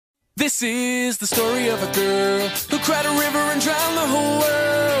This is the story of a girl who cried a river and drowned the whole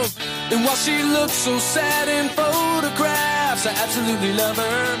world. And while she looks so sad in photographs, I absolutely love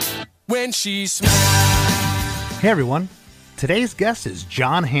her when she smiles. Hey everyone, today's guest is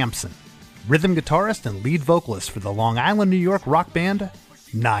John Hampson, rhythm guitarist and lead vocalist for the Long Island, New York rock band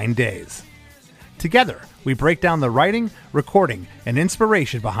 9 Days. Together, we break down the writing, recording, and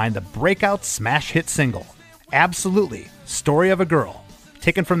inspiration behind the breakout smash hit single, Absolutely, Story of a Girl,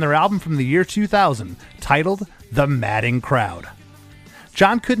 taken from their album from the year 2000, titled The Madding Crowd.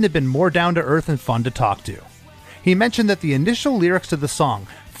 John couldn't have been more down-to-earth and fun to talk to. He mentioned that the initial lyrics to the song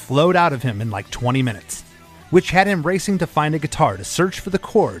flowed out of him in like 20 minutes, which had him racing to find a guitar to search for the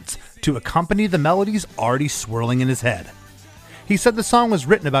chords to accompany the melodies already swirling in his head. He said the song was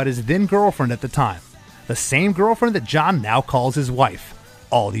written about his then girlfriend at the time, the same girlfriend that John now calls his wife,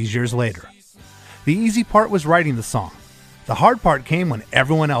 all these years later. The easy part was writing the song. The hard part came when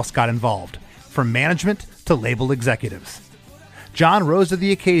everyone else got involved, from management to label executives. John rose to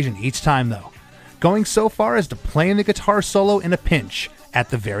the occasion each time, though, going so far as to playing the guitar solo in a pinch at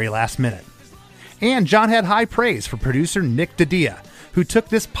the very last minute. And John had high praise for producer Nick DeDia, who took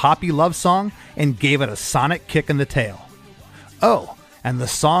this poppy love song and gave it a sonic kick in the tail. Oh, and the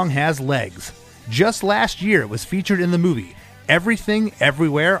song has legs. Just last year, it was featured in the movie Everything,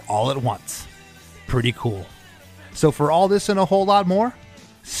 Everywhere, All at Once. Pretty cool. So for all this and a whole lot more,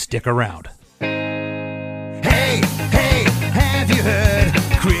 stick around. Hey, hey, have you heard?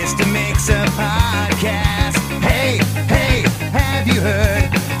 Krista makes a podcast. Hey, hey, have you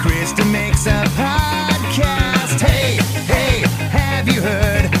heard? Krista makes a podcast. Hey, hey, have you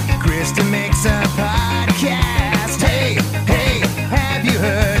heard? Krista makes a podcast. Hey, hey, have you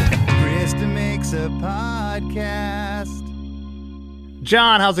heard? Krista makes a podcast.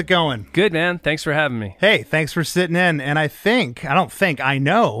 John, how's it going? Good, man. Thanks for having me. Hey, thanks for sitting in. And I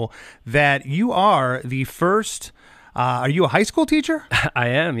know that you are the first, are you a high school teacher? I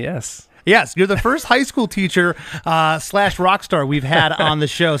am, yes. Yes, you're the first high school teacher slash rock star we've had on the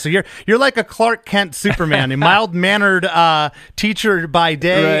show. So you're like a Clark Kent Superman, a mild-mannered teacher by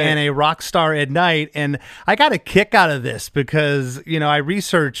day and a rock star at night. And I got a kick out of this because, you know, I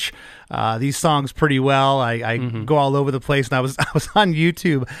research these songs pretty well. I go all over the place, and I was on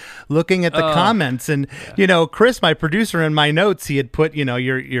YouTube looking at the comments, and you know, Chris, my producer, in my notes, he had put, you know,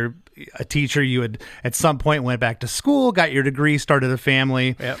 you're a teacher, you had at some point went back to school, got your degree, started a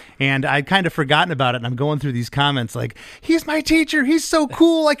family, and I'd kind of forgotten about it, and I'm going through these comments like, he's my teacher, he's so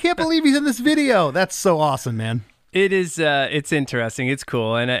cool, I can't believe he's in this video. That's so awesome, man. It is, it's interesting, it's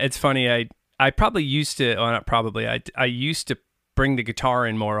cool, and it's funny, I probably used to, well, not probably, I used to bring the guitar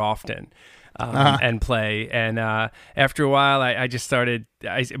in more often and play, and after a while I just started,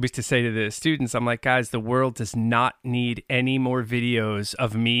 I used to say to the students, I'm like, guys, the world does not need any more videos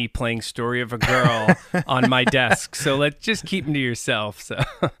of me playing Story of a Girl on my desk, so let's just keep them to yourself. So,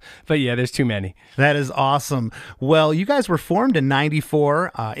 but yeah, there's too many. That is awesome. Well, you guys were formed in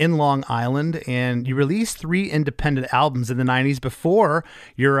 '94 in Long Island, and you released 3 independent albums in the '90s before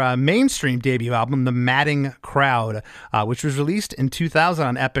your mainstream debut album, The Madding Crowd, which was released in 2000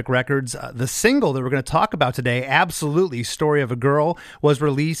 on Epic Records. The single that we're going to talk about today, Absolutely, Story of a Girl, was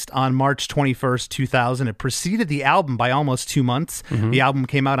released on March 21st, 2000. It preceded the album by almost 2 months. The album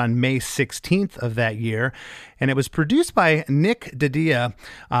came out on May 16th of that year, and it was produced by Nick DeDia,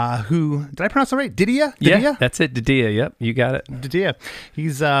 who, did I pronounce it right? DeDia? Yeah, that's it, DeDia. Yep, you got it. DeDia.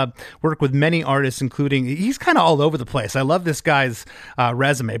 He's worked with many artists, including, he's kind of all over the place. I love this guy's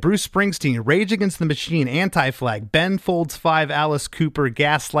resume. Bruce Springsteen, Rage Against the Machine, Anti-Flag, Ben Folds 5, Alice Cooper,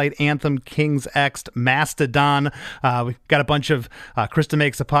 Gaslight, Anthem, King's X, Mastodon. We've got a bunch of Krista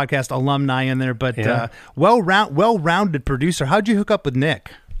Makes a Podcast alumni in there, but well-rounded producer. How'd you hook up with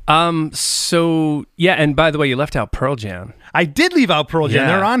Nick? So yeah, and by the way, you left out Pearl Jam. I did leave out Pearl Jam.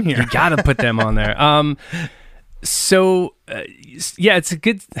 They're on here. You gotta put them on there. Yeah, it's a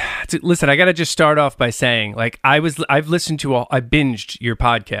good. Listen, I gotta just start off by saying, like, I binged your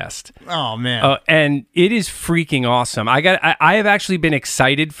podcast. Oh man, and it is freaking awesome. I have actually been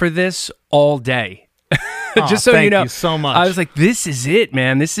excited for this all day. Just so you know, thank you so much. I was like, this is it,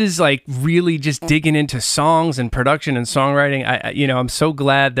 man. This is like really just digging into songs and production and songwriting. I'm so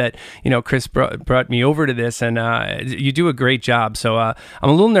glad that, Chris brought me over to this, and you do a great job. So I'm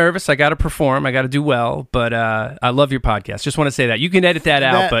a little nervous. I got to perform. I got to do well, but I love your podcast. Just want to say that. You can edit that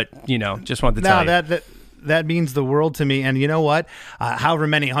out, but just wanted to tell you. that means the world to me. And you know what? However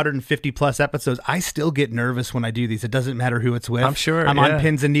many 150 plus episodes, I still get nervous when I do these. It doesn't matter who it's with. I'm sure. I'm on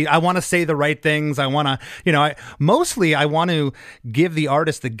pins and needles. I want to say the right things. I want to, I want to give the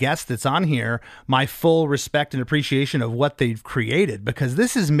artist, the guest that's on here, my full respect and appreciation of what they've created, because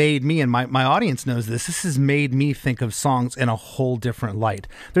this has made me, and my audience knows this has made me think of songs in a whole different light.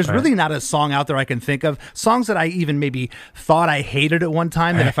 There's really not a song out there I can think of, songs that I even maybe thought I hated at one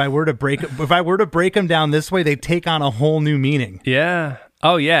time, that if I were to break them down this way, they take on a whole new meaning. Yeah.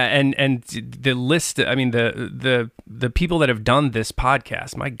 Oh yeah, and the list. I mean, the people that have done this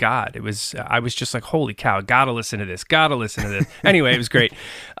podcast. My God, I was just like, holy cow! Gotta listen to this. Anyway, it was great,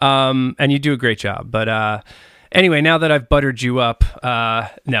 and you do a great job. But anyway, now that I've buttered you up,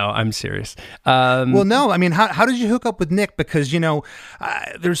 no, I'm serious. Well, no, I mean, how did you hook up with Nick? Because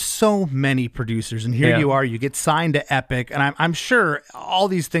there's so many producers, and here you are. You get signed to Epic, and I'm sure all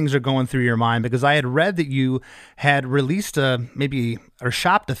these things are going through your mind, because I had read that you had released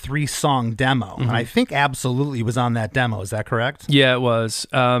shopped a 3-song demo, and I think Absolutely was on that demo. Is that correct? Yeah, it was.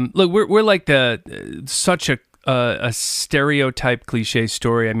 Look, we're like such a stereotype cliche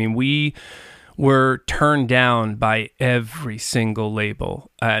story. I mean, we were turned down by every single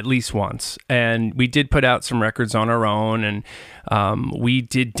label at least once, and we did put out some records on our own, and we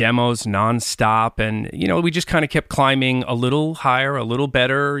did demos nonstop, and we just kind of kept climbing a little higher, a little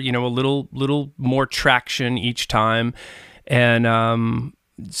better, a little more traction each time. And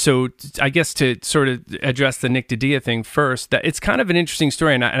so I guess to sort of address the Nick DeDia thing first, that it's kind of an interesting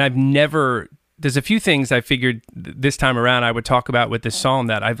story, and I've never. There's a few things I figured this time around I would talk about with this song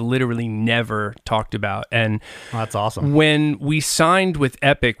that I've literally never talked about. And that's awesome. When we signed with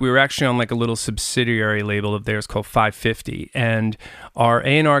Epic, we were actually on like a little subsidiary label of theirs called 550. And our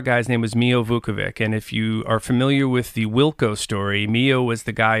A&R guy's name was Mio Vukovic. And if you are familiar with the Wilco story, Mio was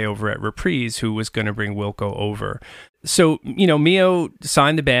the guy over at Reprise who was going to bring Wilco over. So, Mio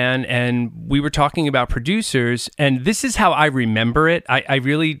signed the band, and we were talking about producers, and this is how I remember it. I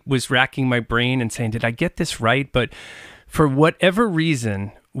really was racking my brain and saying, did I get this right? But for whatever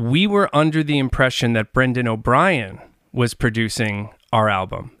reason, we were under the impression that Brendan O'Brien was producing our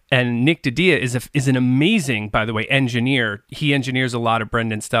album. And Nick DeDia is an amazing, by the way, engineer. He engineers a lot of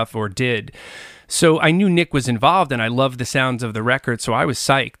Brendan stuff, or did. So I knew Nick was involved, and I loved the sounds of the record, so I was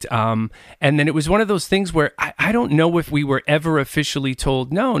psyched. And then it was one of those things where I don't know if we were ever officially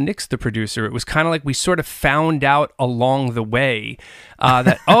told, no, Nick's the producer. It was kind of like we sort of found out along the way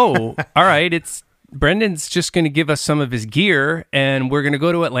that, all right, Brendan's just going to give us some of his gear, and we're going to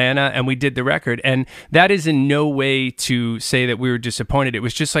go to Atlanta, and we did the record. And that is in no way to say that we were disappointed. It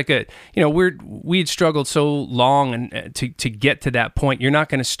was just like we had struggled so long and to get to that point. You're not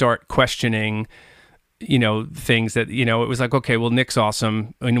going to start questioning, things that, it was like, okay, well, Nick's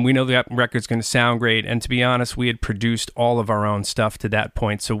awesome, and we know that record's going to sound great. And to be honest, we had produced all of our own stuff to that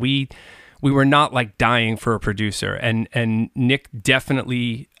point. So we were not like dying for a producer, and Nick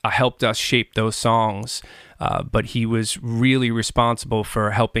definitely helped us shape those songs, but he was really responsible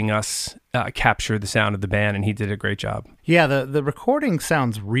for helping us capture the sound of the band, and he did a great job. Yeah, the recording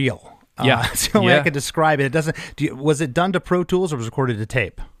sounds real. Yeah, that's the only way I could describe it. It doesn't. Was it done to Pro Tools or was it recorded to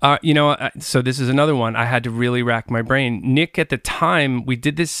tape? So this is another one. I had to really rack my brain. Nick, at the time, we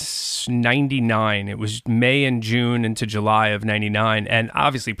did this 99. It was May and June into July of 99, and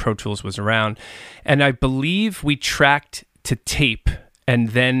obviously Pro Tools was around. And I believe we tracked to tape, and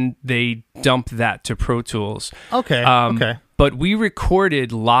then they dumped that to Pro Tools. Okay. Okay. But we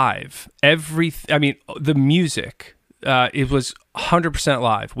recorded live the music. It was 100%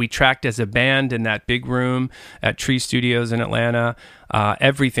 live. We tracked as a band in that big room at Tree Studios in Atlanta.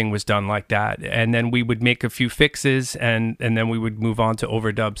 Everything was done like that. And then we would make a few fixes, and then we would move on to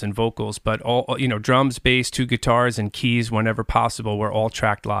overdubs and vocals. But all, drums, bass, 2 guitars, and keys, whenever possible, were all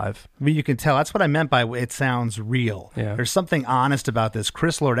tracked live. I mean, you can tell. That's what I meant by it sounds real. Yeah. There's something honest about this.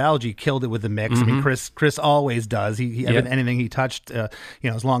 Chris Lord-Alge killed it with the mix. Mm-hmm. I mean, Chris always does. Anything he touched,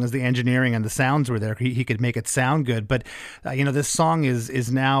 as long as the engineering and the sounds were there, he could make it sound good. But, this song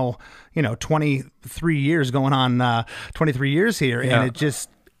is now, 23 years going on, 23 years here. Yeah. And it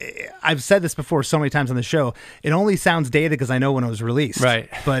just, I've said this before so many times on the show, it only sounds dated because I know when it was released. Right.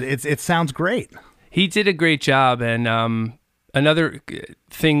 But it sounds great. He did a great job. And another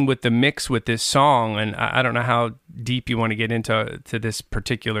thing with the mix with this song, and I don't know how deep you want to get into this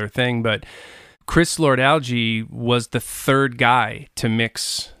particular thing, but Chris Lord-Alge was the third guy to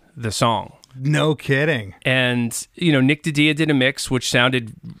mix the song. No kidding. And, Nick DiDia did a mix, which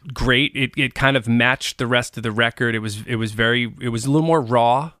sounded great. It kind of matched the rest of the record. It was a little more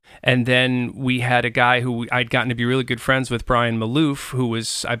raw. And then we had a guy who I'd gotten to be really good friends with, Brian Malouf, who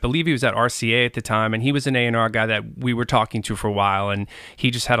was, I believe he was at RCA at the time, and he was an A&R guy that we were talking to for a while, and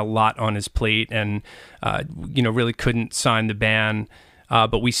he just had a lot on his plate and, really couldn't sign the band.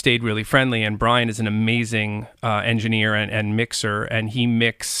 But we stayed really friendly, and Brian is an amazing engineer and mixer, and he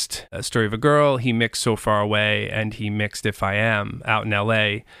mixed A Story of a Girl, he mixed So Far Away, and he mixed If I Am out in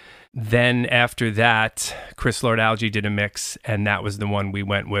L.A. Then after that, Chris Lord-Alge did a mix, and that was the one we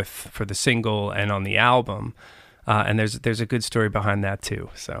went with for the single and on the album. And there's a good story behind that too.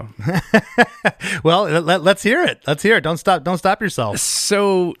 So, well, let's hear it. Let's hear it. Don't stop yourself.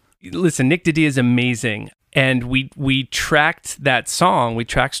 So, listen, Nick DiDia is amazing, and we tracked that song. We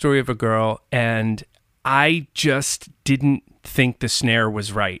tracked Story of a Girl, and I just didn't think the snare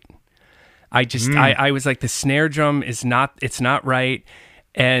was right. I was like, the snare drum it's not right.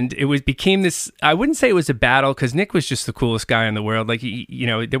 And it became this, I wouldn't say it was a battle, because Nick was just the coolest guy in the world. Like,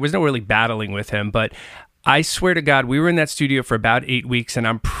 there was no really battling with him, but I swear to God, we were in that studio for about 8 weeks, and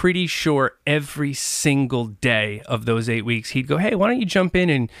I'm pretty sure every single day of those 8 weeks, he'd go, hey, why don't you jump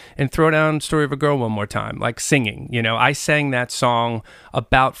in and throw down Story of a Girl one more time, like singing. I sang that song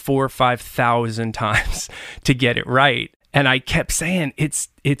about 4,000 or 5,000 times to get it right. And I kept saying, it's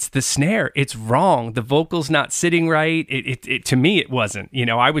the snare. It's wrong. The vocal's not sitting right. It to me, it wasn't.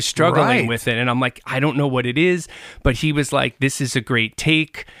 I was struggling with it, and I'm like, I don't know what it is. But he was like, this is a great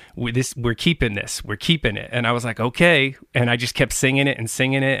take. We're keeping this. We're keeping it. And I was like, okay. And I just kept singing it.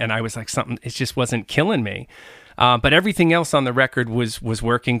 And I was like, it just wasn't killing me. But everything else on the record was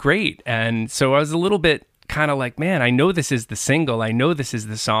working great. And so I was a little bit kind of like, man, I know this is the single. I know this is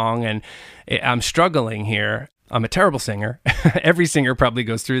the song, and I'm struggling here. I'm a terrible singer. Every singer probably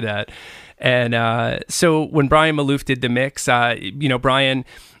goes through that. And so when Brian Malouf did the mix, Brian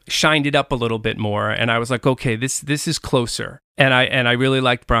shined it up a little bit more, and I was like, okay, this is closer. And I really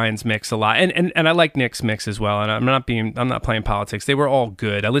liked Brian's mix a lot, and I like Nick's mix as well. And I'm not playing politics. They were all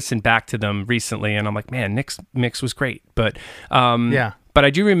good. I listened back to them recently, and I'm like, man, Nick's mix was great. But yeah. But I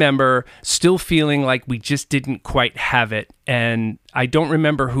do remember still feeling like we just didn't quite have it. And I don't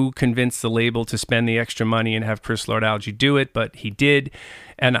remember who convinced the label to spend the extra money and have Chris Lord-Alge do it, but he did.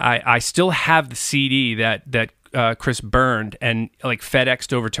 And I still have the CD that Chris burned and like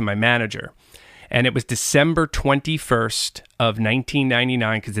FedExed over to my manager. And it was December 21st of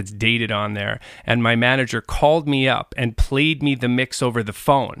 1999, because it's dated on there. And my manager called me up and played me the mix over the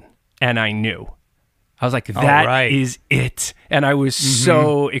phone. And I knew. I was like, that is it. And I was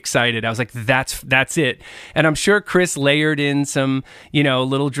so excited. I was like, that's it. And I'm sure Chris layered in some,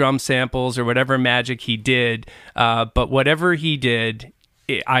 little drum samples or whatever magic he did. But whatever he did,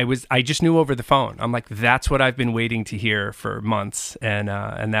 I just knew over the phone. I'm like, that's what I've been waiting to hear for months. And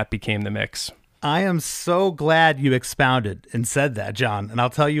that became the mix. I am so glad you expounded and said that, John, and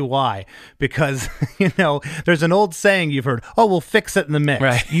I'll tell you why. Because, there's an old saying you've heard, oh, we'll fix it in the mix.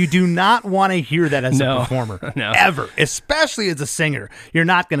 Right. You do not want to hear that as a performer, ever, especially as a singer. You're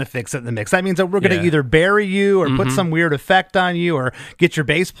not going to fix it in the mix. That means that we're going to either bury you or put some weird effect on you or get your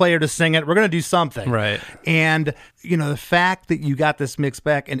bass player to sing it. We're going to do something. Right. And, the fact that you got this mix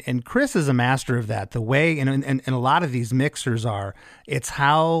back, and Chris is a master of that, the way, and a lot of these mixers are, it's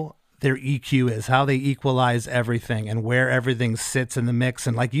how their EQ is, how they equalize everything and where everything sits in the mix.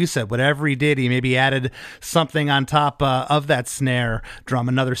 And like you said, whatever he did, he maybe added something on top of that snare drum,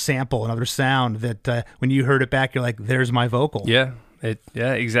 another sample, another sound that when you heard it back, you're like, there's my vocal. Yeah,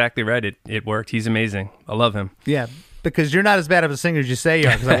 exactly right. It worked. He's amazing. I love him. Yeah. Because you're not as bad of a singer as you say you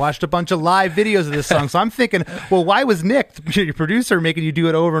are, because I watched a bunch of live videos of this song. So I'm thinking, well, why was Nick, your producer, making you do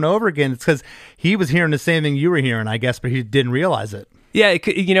it over and over again? It's because he was hearing the same thing you were hearing, I guess, but he didn't realize it. Yeah, it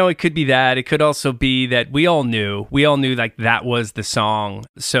could be that. It could also be that we all knew like that was the song,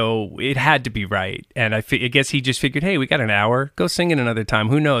 so it had to be right. And I guess he just figured, hey, we got an hour, go sing it another time.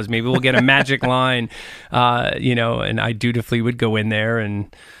 Who knows? Maybe we'll get a magic line, and I dutifully would go in there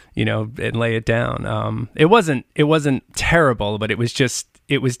and lay it down. It wasn't terrible, but it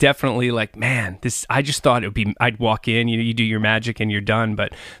was definitely like, man, I just thought it would be, I'd walk in, you do your magic and you're done.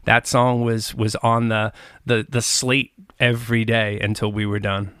 But that song was on the slate every day until we were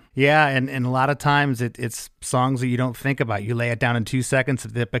done. Yeah, and a lot of times it's songs that you don't think about. You lay it down in 2 seconds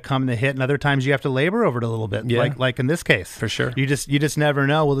that become the hit, and other times you have to labor over it a little bit, like in this case. For sure. You just never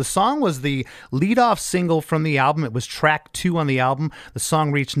know. Well, the song was the lead-off single from the album. It was track 2 on the album. The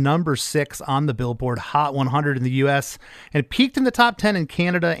song reached number 6 on the Billboard Hot 100 in the U.S., and it peaked in the top 10 in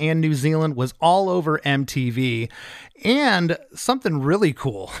Canada and New Zealand, was all over MTV. And something really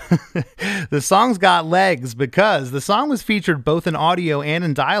cool. The song's got legs because the song was featured both in audio and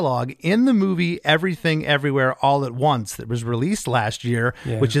in dialogue in the movie Everything Everywhere All at Once that was released last year,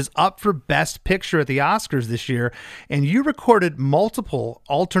 which is up for Best Picture at the Oscars this year. And you recorded multiple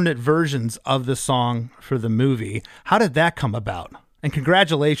alternate versions of the song for the movie. How did that come about? And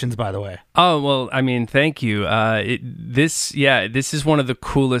congratulations, by the way. Oh, well, I mean, thank you. This is one of the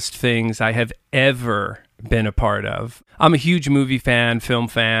coolest things I have ever been a part of. I'm a huge movie fan, film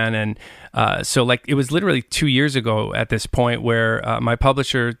fan, and so like it was literally 2 years ago at this point where my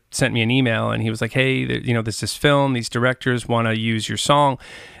publisher sent me an email and he was like, hey, there's this film, these directors want to use your song.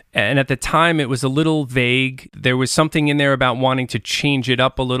 And at the time, it was a little vague. There was something in there about wanting to change it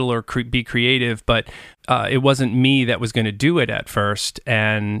up a little or be creative, but it wasn't me that was going to do it at first.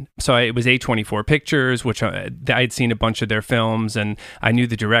 And so it was A24 Pictures, which I had seen a bunch of their films, and I knew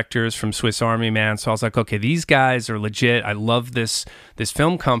the directors from Swiss Army Man. So I was like, okay, these guys are legit. I love this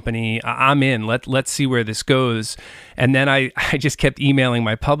film company. I'm in. Let's see where this goes. And then I just kept emailing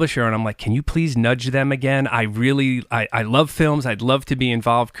my publisher, and I'm like, can you please nudge them again? I love films. I'd love to be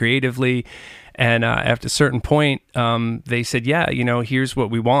involved creatively. And at a certain point, they said, yeah, here's what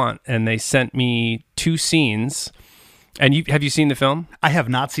we want. And they sent me 2 scenes. And have you seen the film? I have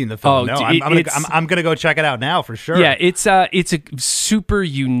not seen the film. No, I'm gonna go check it out now for sure. Yeah, it's a super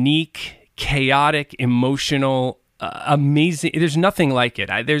unique, chaotic, emotional, amazing. There's nothing like it.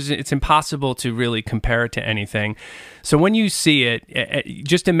 It's impossible to really compare it to anything. So when you see it,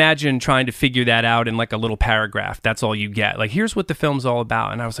 just imagine trying to figure that out in like a little paragraph. That's all you get. Like, here's what the film's all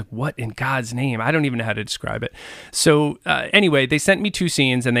about. And I was like, what in God's name? I don't even know how to describe it. So anyway, they sent me 2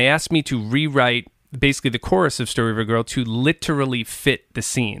 scenes and they asked me to rewrite basically the chorus of Story of a Girl to literally fit the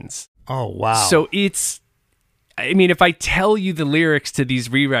scenes. Oh, wow. So if I tell you the lyrics to these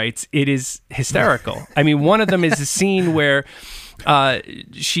rewrites, it is hysterical. I mean, one of them is a scene where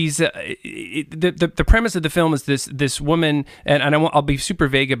she's the premise of the film is this woman, and I'll be super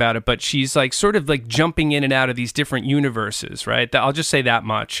vague about it, but she's like sort of like jumping in and out of these different universes, right? I'll just say that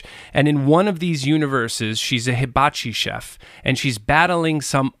much. And in one of these universes, she's a hibachi chef, and she's battling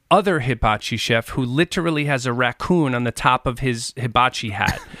some other hibachi chef who literally has a raccoon on the top of his hibachi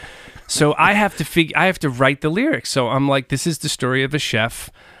hat. So I have to write the lyrics. So I'm like, this is the story of a chef.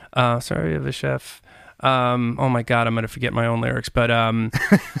 Oh my God, I'm going to forget my own lyrics. But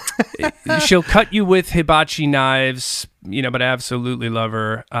she'll cut you with hibachi knives, but I absolutely love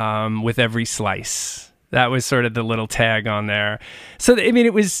her with every slice. That was sort of the little tag on there. So, I mean,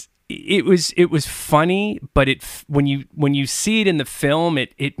 it was funny, but when you see it in the film,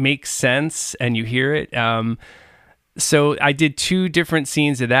 it makes sense and you hear it. So I did 2 different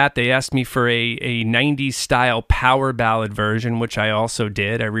scenes of that. They asked me for a 90s style power ballad version, which I also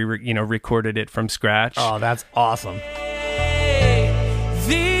did. I recorded it from scratch. Oh, that's awesome.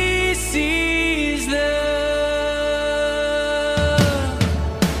 This is the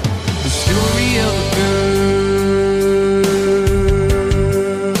story of a girl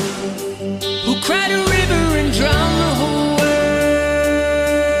who cried a river and drowned the whole world.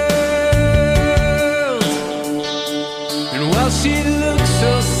 And while she looks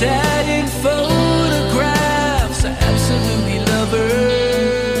so sad in photographs, I absolutely love her.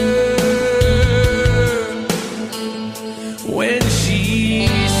 When she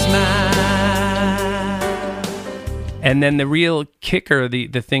smiles. And then the real kicker, the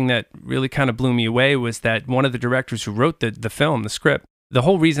thing that really kind of blew me away was that one of the directors who wrote the film, the script, the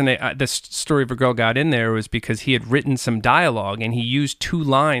whole reason the Story of a Girl got in there was because he had written some dialogue and he used 2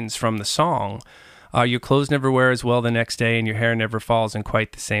 lines from the song. Your clothes never wear as well the next day, and your hair never falls in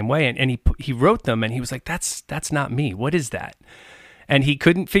quite the same way. And he wrote them, and he was like, that's not me. What is that? And he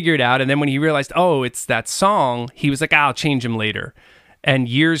couldn't figure it out. And then when he realized, oh, it's that song, he was like, I'll change him later. And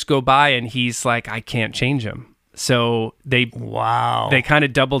years go by, and he's like, I can't change him. So they kind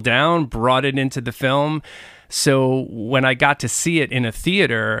of doubled down, brought it into the film. So when I got to see it in a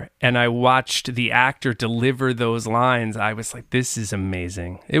theater and I watched the actor deliver those lines, I was like, this is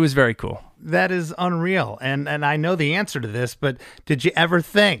amazing. It was very cool. That is unreal. And I know the answer to this, but did you ever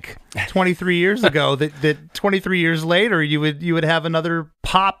think 23 years ago that 23 years later you would have another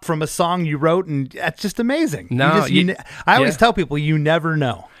pop from a song you wrote? And that's just amazing. No, I always tell people you never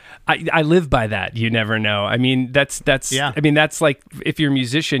know. I live by that. You never know. I mean, that's like, if you're a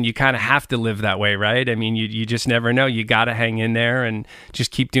musician, you kind of have to live that way, right? I mean, you just never know. You got to hang in there and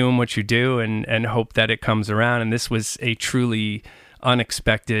just keep doing what you do and hope that it comes around. And this was a truly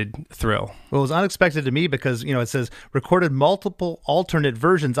unexpected thrill. Well, it was unexpected to me because, it says recorded multiple alternate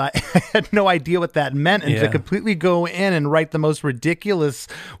versions. I had no idea what that meant. And to completely go in and write the most ridiculous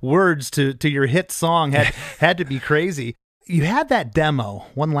words to your hit song had to be crazy. You had that demo.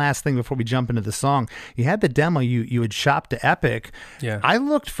 One last thing before we jump into the song. You had the demo you had shopped to Epic. Yeah. I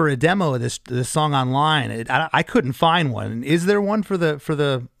looked for a demo of this song online. I couldn't find one. Is there one for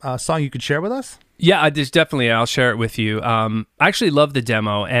the song you could share with us? Yeah, there's definitely. I'll share it with you. I actually love the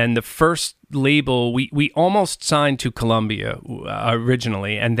demo, and the first label we almost signed to Columbia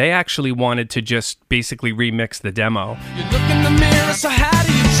originally, and they actually wanted to just basically remix the demo. You look in the mirror, so how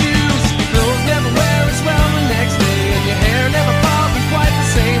do you choose? Your clothes never wear as well the next day, and your hair never falls in quite the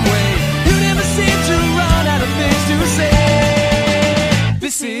same way. You never seem to run out of things to say.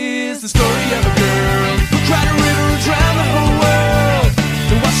 This is the story of a girl who cried a river and drowned the whole world.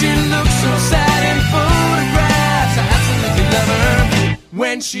 And while she looks so sad in photographs, I absolutely love her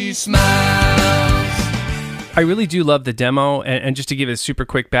when she smiles. I really do love the demo, and just to give a super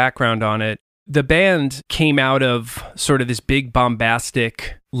quick background on it, the band came out of sort of this big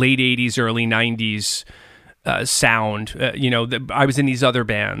bombastic late 80s, early 90s sound. I was in these other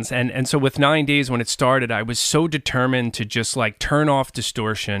bands, and so with 9 Days when it started, I was so determined to just like turn off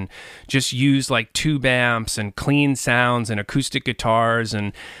distortion, just use like tube amps and clean sounds and acoustic guitars,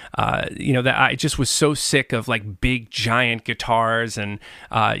 and that I just was so sick of like big giant guitars and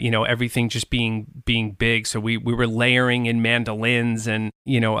everything just being big. So we were layering in mandolins and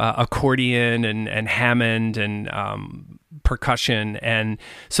accordion and Hammond and percussion. And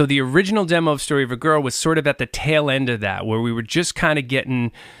so the original demo of Story of a Girl was sort of at the tail end of that, where we were just kind of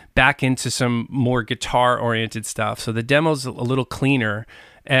getting back into some more guitar oriented stuff. So the demo's a little cleaner.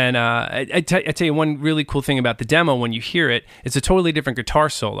 And I tell you one really cool thing about the demo. When you hear it, it's a totally different guitar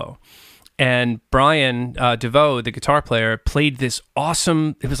solo. And Brian DeVoe, the guitar player, played this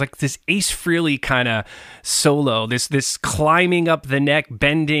awesome, it was like this Ace Frehley kind of solo, this climbing up the neck,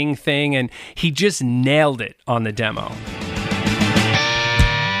 bending thing, and he just nailed it on the demo.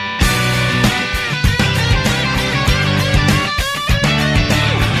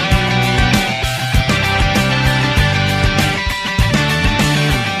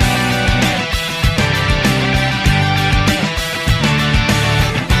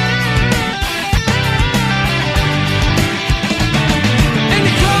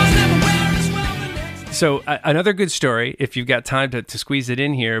 So another good story, if you've got time to squeeze it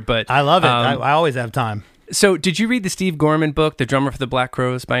in here. But I love it. I always have time. So did you read the Steve Gorman book, The Drummer for the Black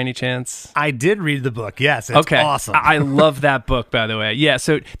Crowes, by any chance? I did read the book, yes. It's awesome. I love that book, by the way. Yeah,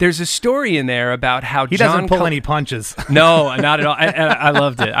 so there's a story in there about how he doesn't pull any punches. No, not at all. I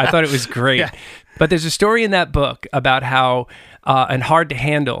loved it. I thought it was great. Yeah. But there's a story in that book about how, and Hard to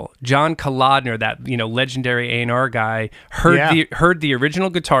Handle, John Kalodner, that legendary A&R guy, heard the original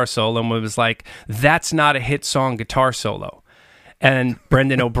guitar solo and was like, that's not a hit song guitar solo. And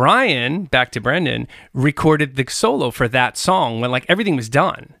Brendan O'Brien, back to Brendan, recorded the solo for that song when like everything was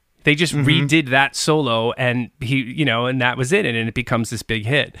done. They just redid that solo, and and that was it, and it becomes this big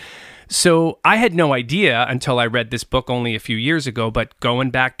hit. So I had no idea until I read this book only a few years ago, but going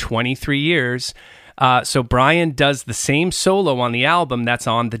back 23 years, so Brian does the same solo on the album that's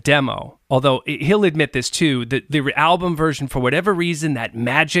on the demo. Although he'll admit this too, the album version, for whatever reason, that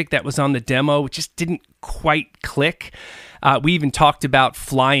magic that was on the demo just didn't quite click. We even talked about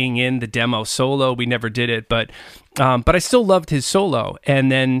flying in the demo solo. We never did it, but I still loved his solo. And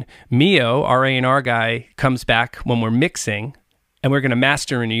then Mio, our A&R guy, comes back when we're mixing, and we're going to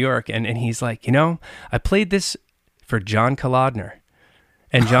master in New York. And he's like, I played this for John Kalodner.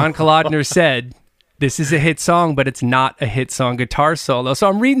 And John Kalodner said, this is a hit song, but it's not a hit song guitar solo. So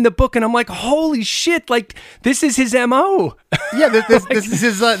I'm reading the book and I'm like, holy shit, like this is his MO. Yeah, this is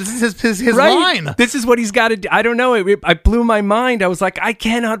his right? line. This is what he's got to do. I don't know. I blew my mind. I was like, I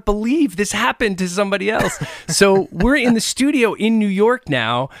cannot believe this happened to somebody else. So we're in the studio in New York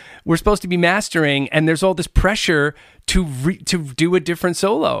now. We're supposed to be mastering, and there's all this pressure to do a different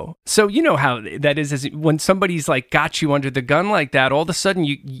solo. So you know how that is when somebody's like got you under the gun like that, all of a sudden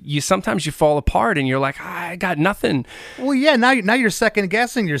you sometimes you fall apart and you're like, I got nothing. Well, yeah, now you're second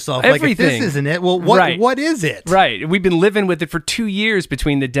guessing yourself. Everything. Like, if this isn't it, well, what is it? Right. We've been living with it for 2 years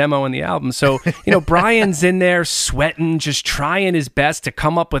between the demo and the album. So, Brian's in there sweating, just trying his best to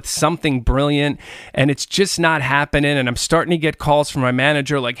come up with something brilliant, and it's just not happening. And I'm starting to get calls from my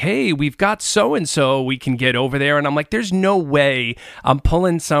manager like, hey, we've got so-and-so we can get over there. And I'm like, like, there's no way I'm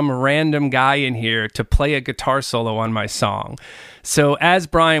pulling some random guy in here to play a guitar solo on my song. So as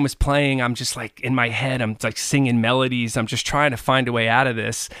Brian was playing, I'm just like, in my head, I'm like singing melodies. I'm just trying to find a way out of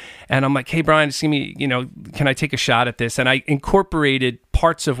this. And I'm like, hey, Brian, just give me, can I take a shot at this? And I incorporated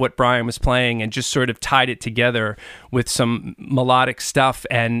parts of what Brian was playing and just sort of tied it together with some melodic stuff.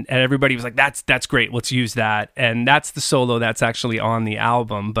 And everybody was like, that's great. Let's use that. And that's the solo that's actually on the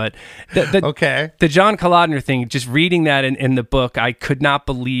album. But the John Kolodner thing, just reading that in the book, I could not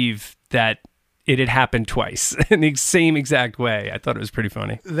believe that it had happened twice in the same exact way. I thought it was pretty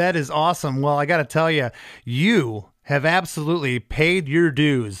funny. That is awesome. Well, I got to tell you, you have absolutely paid your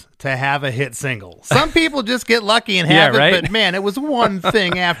dues to have a hit single. Some people just get lucky and have it, but man, it was one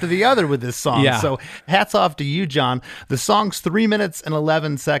thing after the other with this song. Yeah. So hats off to you, John. The song's 3 minutes and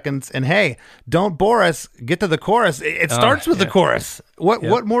 11 seconds. And hey, don't bore us. Get to the chorus. It starts with the chorus.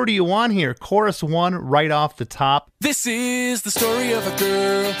 What more do you want here? Chorus 1 right off the top. This is the story of a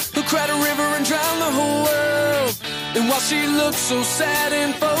girl who cried a river and drowned the whole world. And while she looks so sad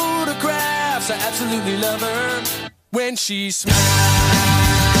in photographs, I absolutely love her when she smiles.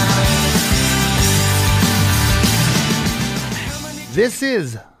 This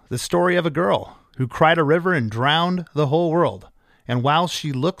is the story of a girl who cried a river and drowned the whole world. And while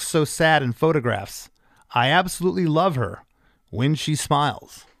she looks so sad in photographs, I absolutely love her when she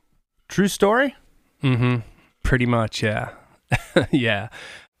smiles. True story? Mm-hmm. Pretty much, yeah. Yeah.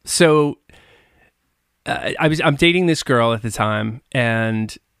 So I'm dating this girl at the time,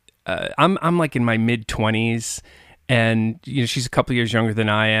 and I'm like in my mid-20s, and she's a couple years younger than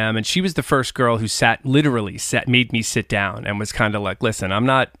I am, and she was the first girl who made me sit down and was kind of like, listen, I'm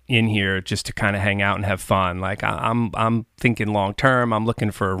not in here just to kind of hang out and have fun. Like I'm thinking long term. I'm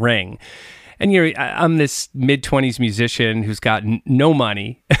looking for a ring. And I'm this mid-20s musician who's got no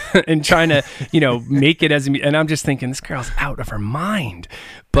money and trying to, make it and I'm just thinking, this girl's out of her mind.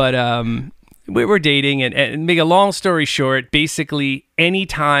 But we were dating, and make a long story short, basically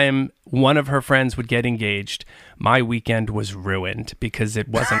anytime one of her friends would get engaged, my weekend was ruined because it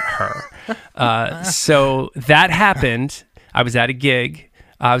wasn't her. So that happened. I was at a gig.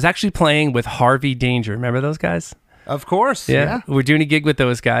 I was actually playing with Harvey Danger. Remember those guys? Of course, yeah. We're doing a gig with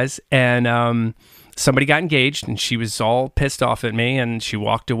those guys, and somebody got engaged, and she was all pissed off at me, and she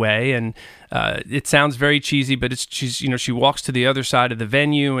walked away. And it sounds very cheesy, but she walks to the other side of the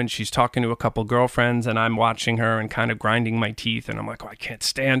venue, and she's talking to a couple girlfriends, and I'm watching her and kind of grinding my teeth, and I'm like, oh, I can't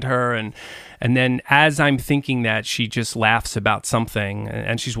stand her. And then as I'm thinking that, she just laughs about something,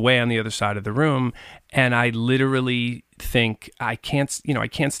 and she's way on the other side of the room, and I literally think, I can't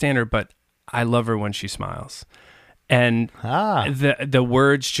stand her, but I love her when she smiles. And the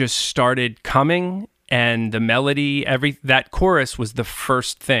words just started coming, and the melody, that chorus was the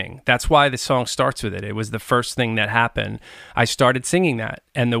first thing. That's why the song starts with it. It was the first thing that happened. I started singing that,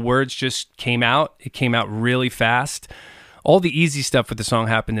 and the words just came out. It came out really fast. All the easy stuff with the song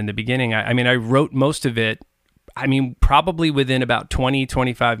happened in the beginning. I wrote most of it, probably within about 20,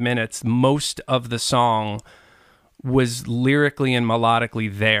 25 minutes, most of the song was lyrically and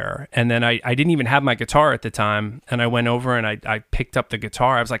melodically there. And then I didn't even have my guitar at the time, and I went over and I picked up the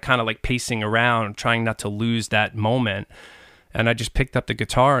guitar. I was like kind of like pacing around, trying not to lose that moment. And I just picked up the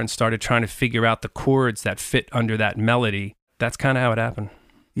guitar and started trying to figure out the chords that fit under that melody. That's kind of how it happened.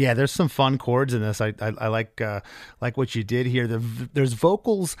 Yeah, there's some fun chords in this. I like what you did here. There's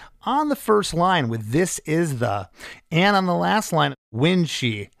vocals on the first line with "This is the," and on the last line, "When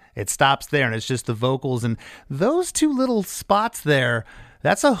she." It stops there, and it's just the vocals, and those two little spots there,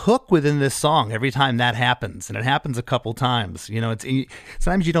 that's a hook within this song every time that happens, and it happens a couple times.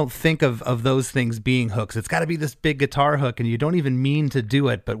 Sometimes you don't think of those things being hooks. It's got to be this big guitar hook, and you don't even mean to do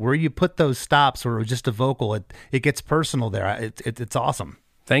it, but where you put those stops or just a vocal, it gets personal there. It's awesome.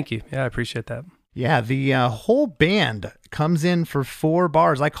 Thank you. Yeah, I appreciate that. Yeah, the whole band comes in for 4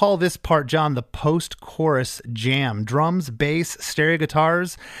 bars. I call this part, John, the post-chorus jam. Drums, bass, stereo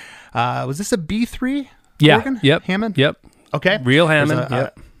guitars. Was this a B3 organ? Yep. Hammond? Yep. Okay. Real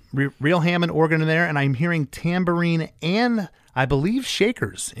Hammond. Real Hammond organ in there, and I'm hearing tambourine and, I believe,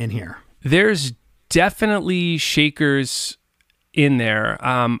 shakers in here. There's definitely shakers in there.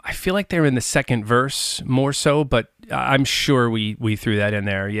 I feel like they're in the second verse more so, but I'm sure we threw that in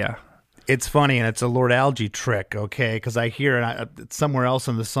there, yeah. It's funny, and it's a Lord Alge trick, okay? Because I hear it somewhere else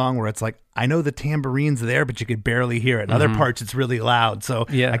in the song where it's like, I know the tambourine's there, but you could barely hear it. In other parts, it's really loud. So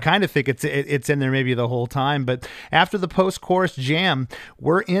yeah. I kind of think it's in there maybe the whole time. But after the post-chorus jam,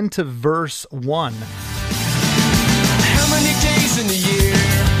 we're into verse 1. How many days in the year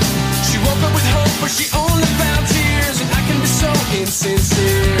she woke up with hope, but she only found tears, and I can be so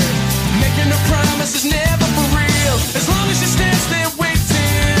insincere, making a promise is never for real.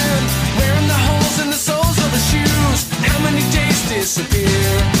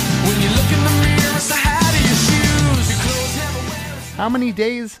 look in the mirror, so how do you choose? Your clothes never wear a... How many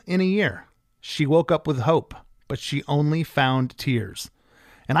days in a year? She woke up with hope, but she only found tears.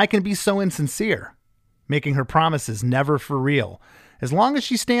 And I can be so insincere, making her promises never for real. As long as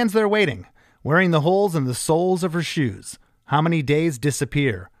she stands there waiting, wearing the holes in the soles of her shoes. How many days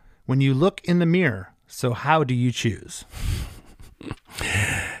disappear when you look in the mirror? So how do you choose?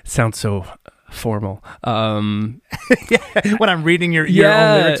 Sounds so formal. Yeah, when I'm reading your own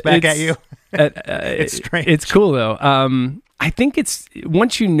lyrics back at you. It's strange. It's cool though. I think it's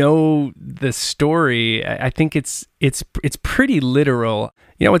once you know the story, I think it's pretty literal.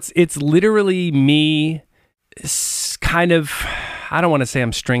 You know, it's literally me kind of, I don't want to say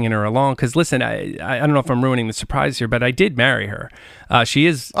I'm stringing her along because listen, I don't know if I'm ruining the surprise here, but I did marry her. She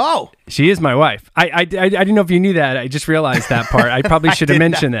is my wife. I didn't know if you knew that. I just realized that part. I probably should have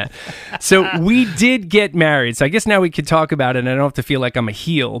mentioned that. So we did get married. So I guess now we could talk about it and I don't have to feel like I'm a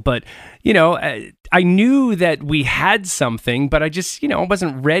heel, but you know, I knew that we had something, but I just, you know,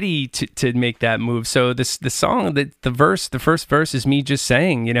 wasn't ready to make that move. So the song, the first verse is me just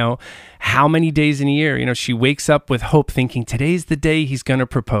saying, you know, how many days in a year, you know, she wakes up with hope thinking today's the day he's going to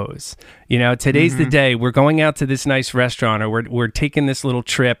propose. You know, today's the day we're going out to this nice restaurant or we're taking this little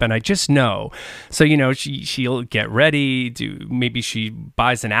trip and I just know. So, you know, she'll get ready, maybe she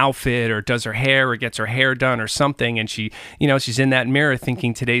buys an outfit or does her hair or gets her hair done or something. And she, you know, she's in that mirror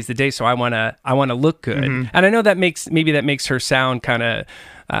thinking today's the day. So I want to look good. And I know that makes her sound kind of,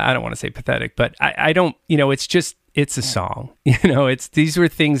 I don't want to say pathetic, but I don't, you know, it's a song, you know, these were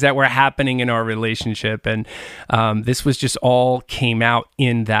things that were happening in our relationship. And this was just all came out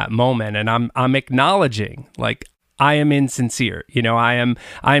in that moment. And I'm acknowledging like, I am insincere, you know,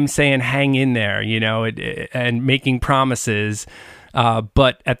 I'm saying, hang in there, you know, and making promises,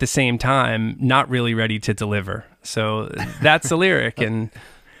 but at the same time, not really ready to deliver. So that's the lyric. And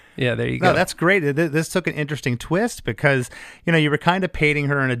yeah, there you go. No, that's great. This took an interesting twist because, you know, you were kind of painting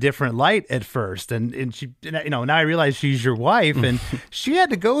her in a different light at first. And she, you know, now I realize she's your wife and she had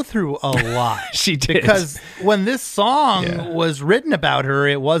to go through a lot. She did. Because when this song was written about her,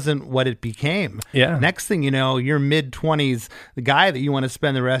 it wasn't what it became. Yeah. Next thing you know, your mid-20s, the guy that you want to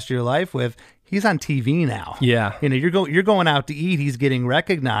spend the rest of your life with, he's on TV now. Yeah. You know, you're going out to eat, he's getting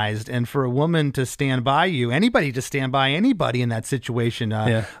recognized. And for a woman to stand by you, anybody to stand by anybody in that situation,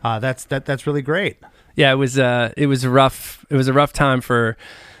 that's really great. Yeah, it was a rough time for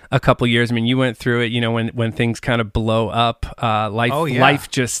a couple years. I mean, you went through it, you know, when things kind of blow up, life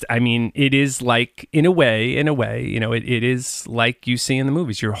just, I mean, it is like, in a way, you know, it is like you see in the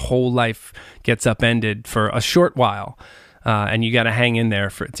movies. Your whole life gets upended for a short while. And you got to hang in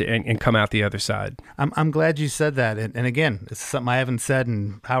there and come out the other side. I'm glad you said that. And again, it's something I haven't said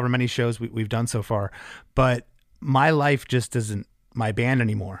in however many shows we've done so far. But my life just isn't my band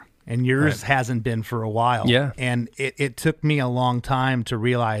anymore. And yours hasn't been for a while. Yeah. And it took me a long time to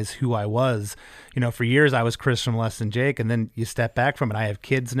realize who I was. You know, for years I was Chris from Less Than Jake, and then you step back from it. I have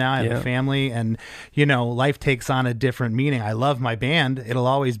kids now, I have a family, and, you know, life takes on a different meaning. I love my band. It'll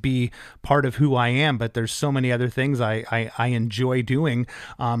always be part of who I am, but there's so many other things I enjoy doing.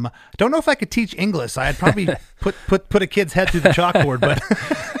 Don't know if I could teach English. I'd probably put a kid's head through the chalkboard, but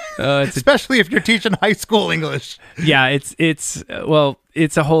especially if you're teaching high school English. Yeah, it's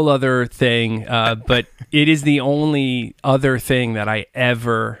a whole other thing, but it is the only other thing that I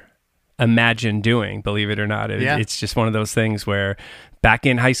ever imagined doing, believe it or not. It's just one of those things where back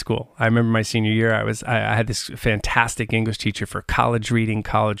in high school, I remember my senior year, I had this fantastic English teacher for college reading,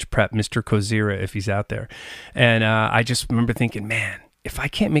 college prep, Mr. Kozira, if he's out there. And I just remember thinking, man, if I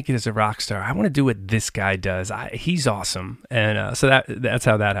can't make it as a rock star, I want to do what this guy does. He's awesome. And so that's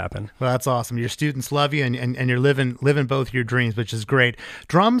how that happened. Well, that's awesome. Your students love you and you're living both your dreams, which is great.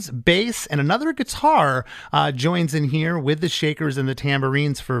 Drums, bass, and another guitar joins in here with the shakers and the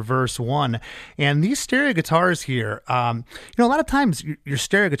tambourines for verse 1. And these stereo guitars here, you know, a lot of times your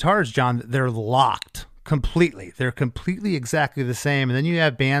stereo guitars, John, they're locked. Completely. They're completely exactly the same. And then you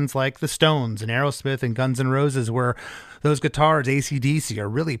have bands like the Stones and Aerosmith and Guns N' Roses where those guitars, AC/DC, are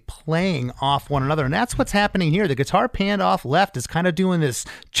really playing off one another. And that's what's happening here. The guitar panned off left is kind of doing this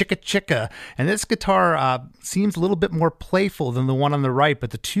chicka-chicka. And this guitar seems a little bit more playful than the one on the right,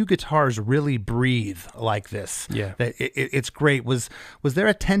 but the two guitars really breathe like this. Yeah. It's great. Was there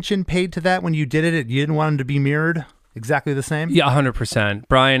attention paid to that when you did it? You didn't want them to be mirrored? Exactly the same? Yeah, 100%.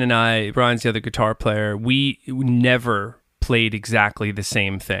 Brian's the other guitar player. We never played exactly the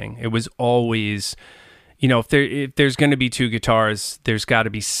same thing. It was always, you know, if there's going to be two guitars, there's got to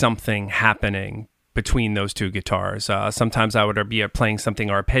be something happening between those two guitars. Sometimes I would be playing something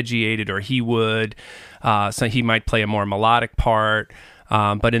arpeggiated, or he would. So he might play a more melodic part.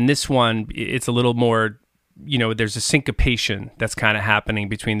 But in this one, it's a little more, there's a syncopation that's kind of happening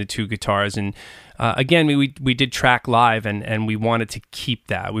between the two guitars. And again, we did track live, and we wanted to keep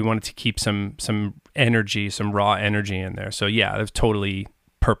that. We wanted to keep some energy, some raw energy in there. So yeah, it was totally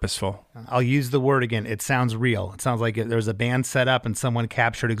purposeful. I'll use the word again. It sounds real. It sounds like there's a band set up and someone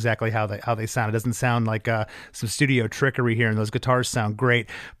captured exactly how they sound. It doesn't sound like some studio trickery here, and those guitars sound great.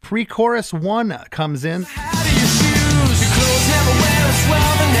 Pre-chorus 1 comes in. How do your shoes? Your clothes never wear as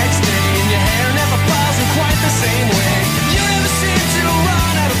well the next day, and your hair never falls in quite the same way. You never seem to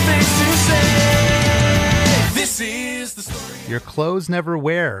run out of things to say. This is the story. Your clothes never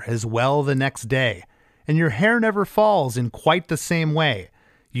wear as well the next day, and your hair never falls in quite the same way.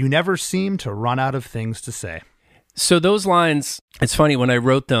 You never seem to run out of things to say. So those lines, it's funny, when I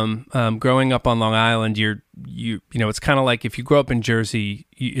wrote them, growing up on Long Island, it's kind of like if you grow up in Jersey,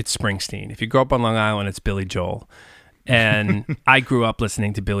 it's Springsteen. If you grow up on Long Island, it's Billy Joel. And I grew up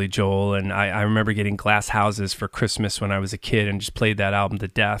listening to Billy Joel, and I remember getting glass houses for Christmas when I was a kid and just played that album to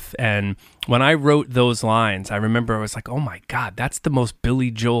death. And when I wrote those lines, I remember I was like, oh my God, that's the most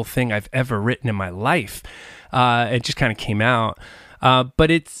Billy Joel thing I've ever written in my life. It just kind of came out.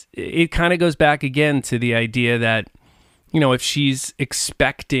 But it kind of goes back again to the idea that, if she's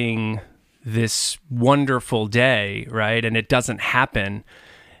expecting this wonderful day, right, and it doesn't happen,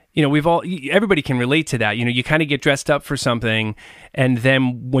 everybody can relate to that. You kind of get dressed up for something, and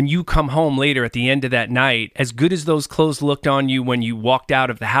then when you come home later at the end of that night, as good as those clothes looked on you when you walked out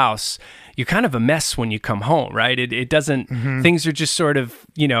of the house, you're kind of a mess when you come home, right? It doesn't, things are just sort of,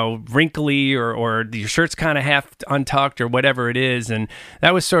 wrinkly or your shirt's kind of half untucked or whatever it is. And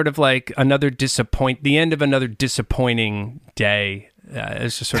that was sort of like the end of another disappointing day.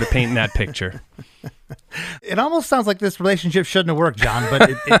 It's just sort of painting that picture. It almost sounds like this relationship shouldn't have worked, John, but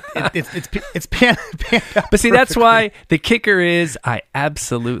it's panned out. But see, that's why the kicker is I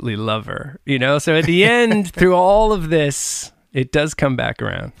absolutely love her, So at the end, through all of this, it does come back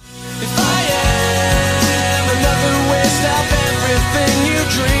around. If I am another waste of everything you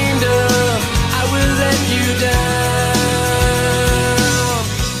dreamed of, I will let you down.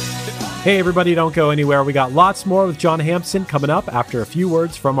 Hey everybody, don't go anywhere. We got lots more with John Hampson coming up after a few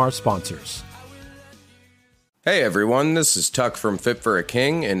words from our sponsors. Hey everyone, this is Tuck from Fit for a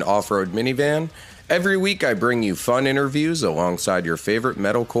King, an off-road minivan. Every week I bring you fun interviews alongside your favorite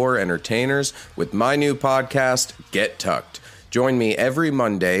metalcore entertainers with my new podcast, Get Tucked. Join me every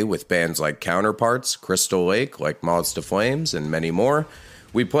Monday with bands like Counterparts, Crystal Lake, like Moths to Flames, and many more.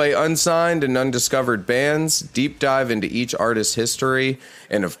 We play unsigned and undiscovered bands, deep dive into each artist's history,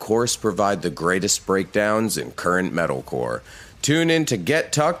 and of course provide the greatest breakdowns in current metalcore. Tune in to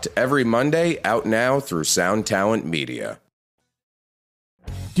Get Tucked every Monday, out now through Sound Talent Media.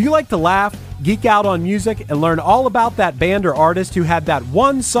 Do you like to laugh, geek out on music, and learn all about that band or artist who had that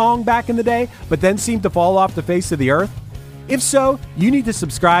one song back in the day, but then seemed to fall off the face of the earth? If so, you need to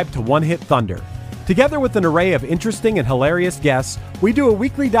subscribe to One Hit Thunder. Together with an array of interesting and hilarious guests, we do a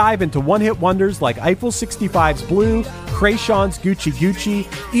weekly dive into one-hit wonders like Eiffel 65's Blue, Krayshawn's Gucci Gucci,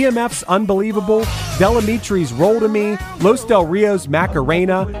 EMF's Unbelievable, Delamitri's Roll to Me, Los Del Rio's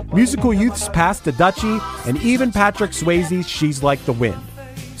Macarena, Musical Youth's Pass to Dutchie, and even Patrick Swayze's She's Like the Wind.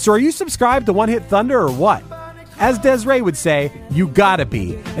 So are you subscribed to One Hit Thunder or what? As Desiree would say, you gotta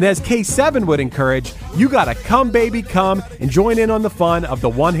be. And as K7 would encourage, you gotta come, baby, come and join in on the fun of the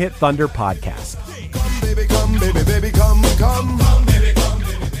One Hit Thunder podcast. Come, baby, come, baby, baby, come, come. Come, baby, come,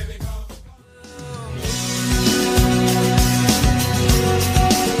 baby, baby, come.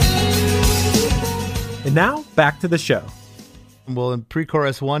 And now, back to the show. Well, in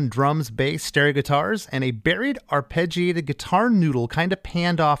pre-chorus 1, drums, bass, stereo guitars, and a buried arpeggiated guitar noodle kind of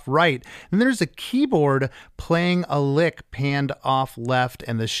panned off right. And there's a keyboard playing a lick panned off left,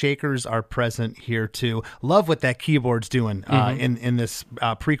 and the shakers are present here too. Love what that keyboard's doing in this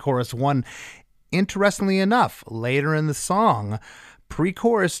pre-chorus 1. Interestingly enough, later in the song,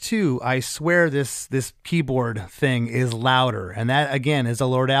 pre-chorus 2, I swear this keyboard thing is louder. And that, again, is a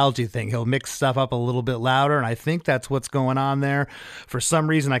Lord Alge thing. He'll mix stuff up a little bit louder, and I think that's what's going on there. For some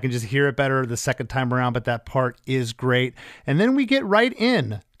reason, I can just hear it better the second time around, but that part is great. And then we get right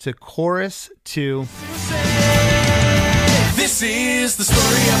in to chorus 2. This is the story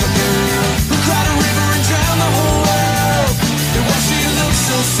of a girl who cried a river and drowned the whole world. And while she looks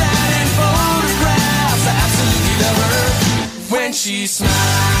so sad in photographs, I absolutely love her when she smiles.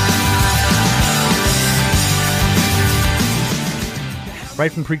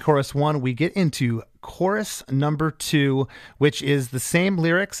 Right from pre-chorus 1, we get into chorus number 2, which is the same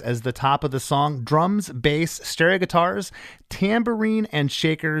lyrics as the top of the song: drums, bass, stereo guitars, tambourine, and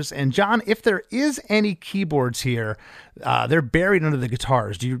shakers. And John, if there is any keyboards here, they're buried under the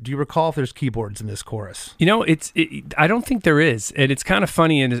guitars. Do you recall if there's keyboards in this chorus? You know, I don't think there is, and it's kind of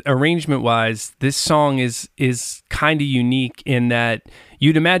funny. And arrangement-wise, this song is kind of unique in that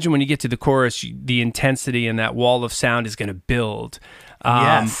you'd imagine when you get to the chorus, the intensity and that wall of sound is going to build.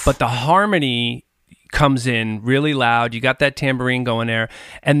 Yes. But the harmony comes in really loud. You got that tambourine going there,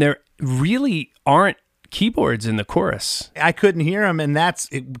 and there really aren't keyboards in the chorus. I couldn't hear them, and that's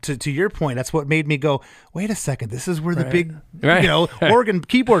to your point. That's what made me go, wait a second. This is where the big, organ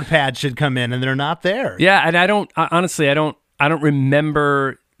keyboard pad should come in, and they're not there. Yeah, and I don't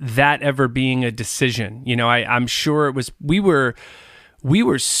remember that ever being a decision. You know, I'm sure it was. We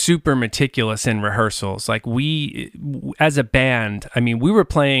were super meticulous in rehearsals. Like as a band, I mean, we were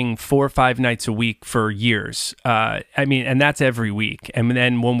playing 4 or 5 nights a week for years. And that's every week. And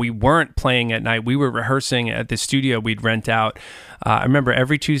then when we weren't playing at night, we were rehearsing at the studio we'd rent out. I remember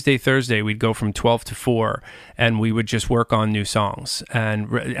every Tuesday, Thursday, we'd go from 12 to 4, and we would just work on new songs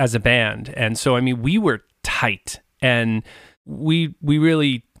and as a band. And so, I mean, we were tight, and we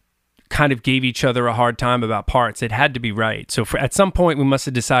really kind of gave each other a hard time about parts. It had to be right. So at some point we must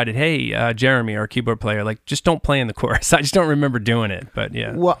have decided, hey, Jeremy, our keyboard player, like, just don't play in the chorus. I just don't remember doing it, but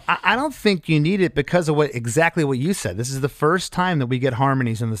yeah. Well, I don't think you need it because of exactly what you said. This is the first time that we get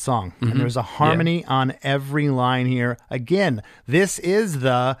harmonies in the song. Mm-hmm. And there's a harmony on every line here. Again, this is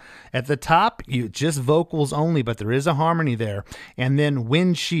at the top, just vocals only, but there is a harmony there. And then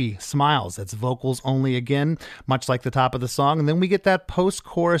when she smiles, that's vocals only again, much like the top of the song. And then we get that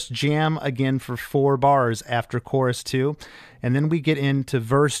post-chorus jam again for 4 bars after chorus 2, and then we get into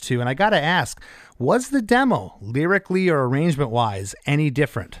verse 2. And I gotta ask, was the demo, lyrically or arrangement wise, any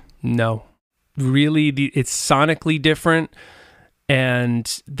different? No, really. It's sonically different,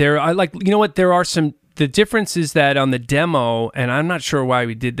 and there are some. The difference is that on the demo, and I'm not sure why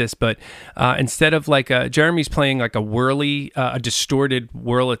we did this, but instead of Jeremy's playing like a whirly, a distorted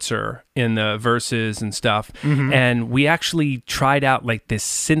Wurlitzer in the verses and stuff, mm-hmm. and we actually tried out like this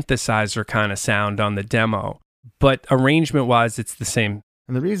synthesizer kind of sound on the demo, but arrangement-wise, it's the same.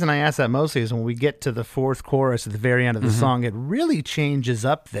 And the reason I ask that mostly is when we get to the 4th chorus at the very end of the mm-hmm. song, it really changes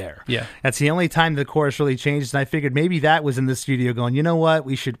up there. Yeah. That's the only time the chorus really changes, and I figured maybe that was in the studio going, you know what,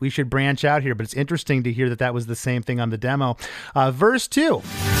 we should branch out here, but it's interesting to hear that was the same thing on the demo. Verse 2. Now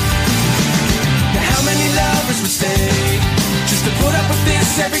how many lovers would stay just to put up with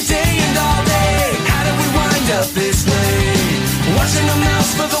this every day and all day? How did we wind up this way? Watching our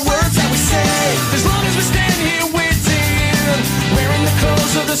mouths for the words that we say. As long as we stand here waiting, wearing the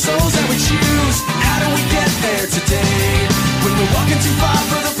clothes of the souls that we choose. How do we get there today when we're walking too far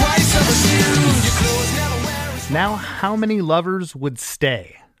for the price of our shoes? Your clothes never wear as Now, how many lovers would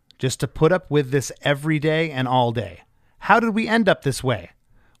stay just to put up with this every day and all day? How did we end up this way?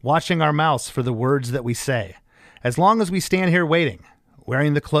 Watching our mouths for the words that we say. As long as we stand here waiting,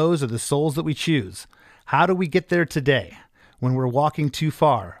 wearing the clothes of the souls that we choose. How do we get there today when we're walking too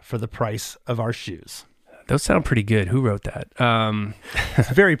far for the price of our shoes? Those sound pretty good. Who wrote that? It's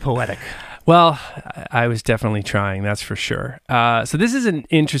very poetic. Well, I was definitely trying, that's for sure. So this is an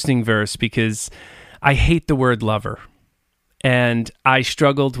interesting verse because I hate the word lover. And I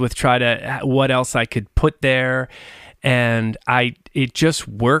struggled with what else I could put there. And it just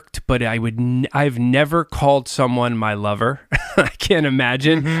worked, but I've never called someone my lover. I can't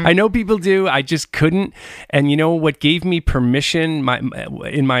imagine. Mm-hmm. I know people do. I just couldn't. And you know what gave me permission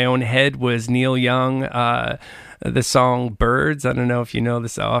in my own head was Neil Young, the song Birds. I don't know if you know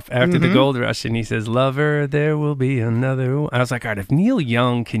this after mm-hmm. the Gold Rush, and he says, "Lover, there will be another one." I was like, all right, if Neil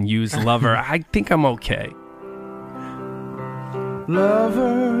Young can use lover, I think I'm okay.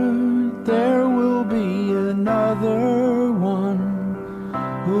 Lover, there will be another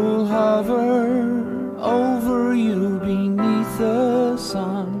one who'll hover over you beneath the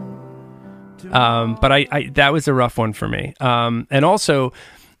sun. But I that was a rough one for me. And also,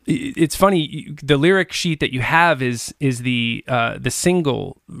 it's funny, the lyric sheet that you have is the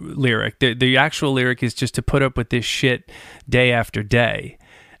single lyric. The actual lyric is just to put up with this shit day after day.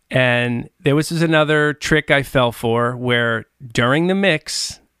 And there was another trick I fell for where during the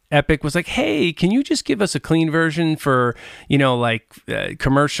mix, Epic was like, hey, can you just give us a clean version for,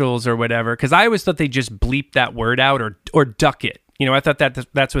 commercials or whatever? Because I always thought they just bleep that word out or duck it. I thought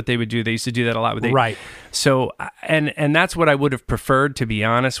that's what they would do. They used to do that a lot. Right. So, and that's what I would have preferred, to be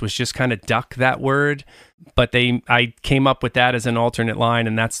honest, was just kind of duck that word. But I came up with that as an alternate line,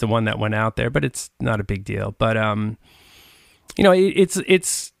 and that's the one that went out there. But it's not a big deal. But,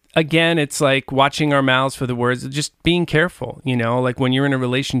 it's again, it's like watching our mouths for the words, just being careful, like when you're in a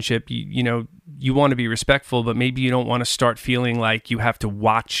relationship, you want to be respectful, but maybe you don't want to start feeling like you have to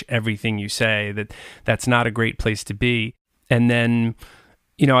watch everything you say. That's not a great place to be. And then,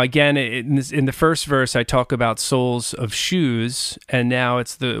 again, in the first verse, I talk about soles of shoes, and now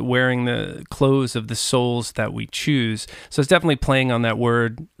it's the wearing the clothes of the souls that we choose. So it's definitely playing on that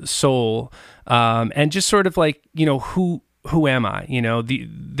word soul, and just sort of like, who am I?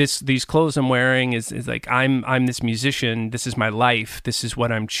 These clothes I'm wearing is like, I'm this musician. This is my life. This is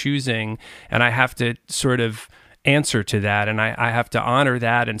what I'm choosing. And I have to sort of answer to that. And I have to honor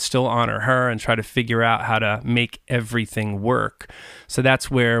that and still honor her and try to figure out how to make everything work. So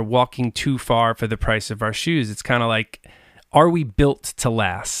that's where walking too far for the price of our shoes. It's kind of like, are we built to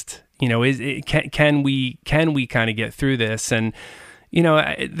last? Can we kind of get through this? And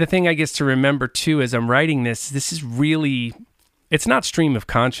the thing I guess to remember too, as I'm writing this is really, it's not stream of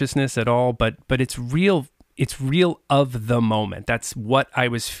consciousness at all, but it's real of the moment. That's what I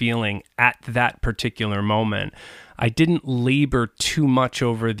was feeling at that particular moment. I didn't labor too much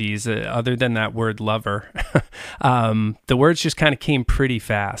over these other than that word lover. The words just kind of came pretty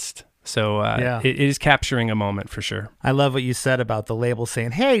fast. So it is capturing a moment for sure. I love what you said about the label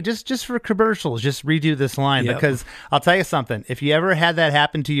saying, hey, just for commercials, just redo this line. Yep. Because I'll tell you something, if you ever had that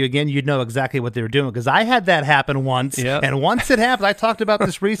happen to you again, you'd know exactly what they were doing. Because I had that happen once. Yep. And once it happened, I talked about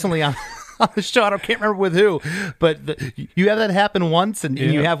this recently on the show. I can't remember with who, but you have that happen once, and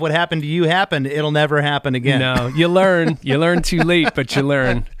you have what happened to you happen. It'll never happen again. No, you learn. You learn too late, but you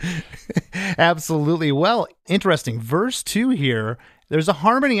learn. Absolutely. Well, interesting. Verse 2 here. There's a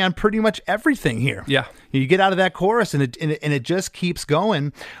harmony on pretty much everything here. Yeah. You get out of that chorus and it just keeps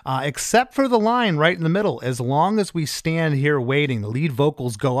going, except for the line right in the middle. As long as we stand here waiting, the lead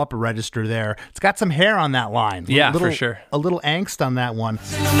vocals go up a register there. It's got some hair on that line. Yeah, for sure. A little angst on that one.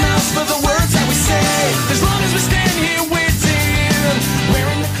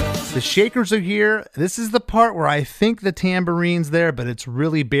 The shakers are here. This is the part where I think the tamborine's there, but it's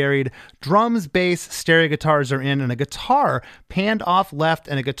really buried. Drums, bass, stereo guitars are in, and a guitar panned off left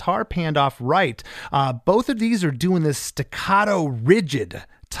and a guitar panned off right. Both of these are doing this staccato, rigid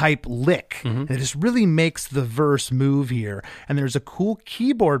type lick. And it just really makes the verse move here. And there's a cool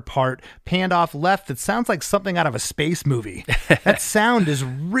keyboard part panned off left that sounds like something out of a space movie. That sound is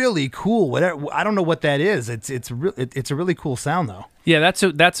really cool. I don't know what that is. It's a really cool sound though. Yeah,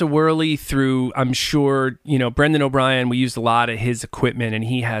 that's a whirly through, I'm sure, Brendan O'Brien, we used a lot of his equipment, and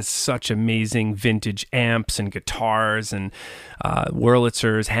he has such amazing vintage amps and guitars and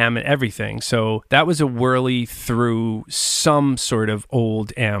Wurlitzers, Hammond, everything. So that was a whirly through some sort of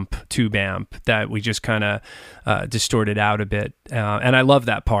old amp, tube amp, that we just kind of distorted out a bit. And I love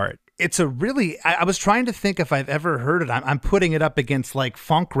that part. It's a really, I was trying to think if I've ever heard it. I'm putting it up against like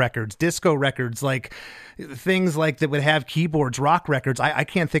funk records, disco records, like things like that would have keyboards, rock records. I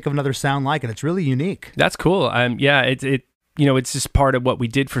can't think of another sound like it. It's really unique. That's cool. Yeah, it's just part of what we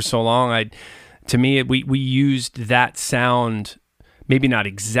did for so long. To me, we used that sound, maybe not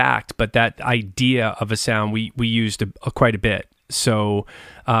exact, but that idea of a sound we used quite a bit. So,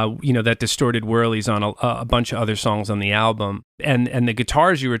 that distorted whirlies on a bunch of other songs on the album. And the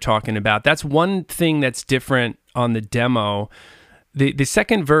guitars you were talking about, that's one thing that's different on the demo. The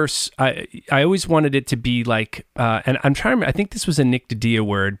second verse, I always wanted it to be like, and I'm trying to remember, I think this was a Nick DiDia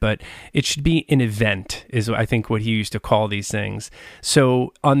word, but it should be an event, is I think what he used to call these things.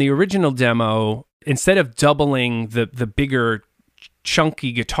 So on the original demo, instead of doubling the bigger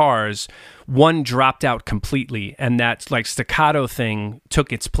chunky guitars, one dropped out completely, and that like staccato thing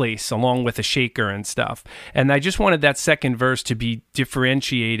took its place along with a shaker and stuff. And I just wanted that second verse to be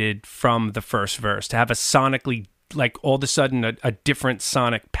differentiated from the first verse, to have a sonically, like all of a sudden a different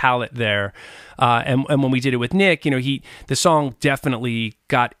sonic palette there. And when we did it with Nick, the song definitely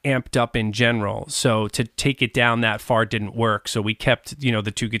got amped up in general. So to take it down that far didn't work. So we kept,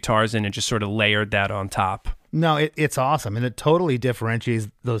 the two guitars in and just sort of layered that on top. No, it's awesome, and it totally differentiates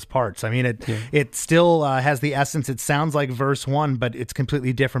those parts. I mean, it still has the essence. It sounds like verse 1, but it's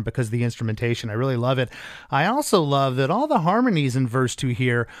completely different because of the instrumentation. I really love it. I also love that all the harmonies in verse 2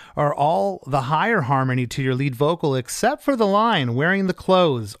 here are all the higher harmony to your lead vocal, except for the line, wearing the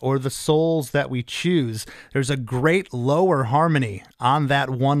clothes or the souls that we choose. There's a great lower harmony on that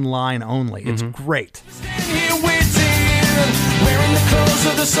one line only. It's great. Wearing the clothes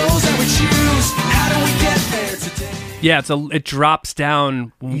of the souls that we choose. How do we get there today? Yeah, it drops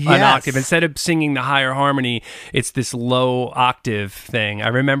down an octave. Instead of singing the higher harmony, it's this low octave thing. I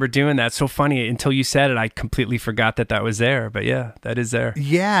remember doing that. So funny. Until you said it, I completely forgot that was there. But yeah, that is there.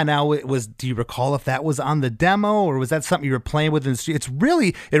 Yeah. Now, do you recall if that was on the demo, or was that something you were playing with in the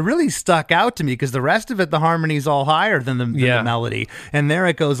studio? It really stuck out to me, because the rest of it, the harmony's all higher than the melody. And there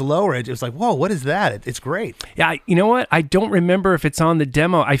it goes lower. It was like, whoa, what is that? It's great. Yeah, you know what? I don't remember if it's on the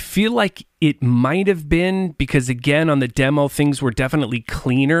demo. I feel like it might have been, because again, on the demo, things were definitely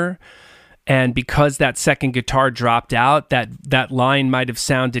cleaner. And because that second guitar dropped out, that line might have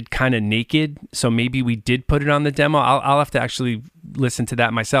sounded kind of naked. So maybe we did put it on the demo. I'll have to actually listen to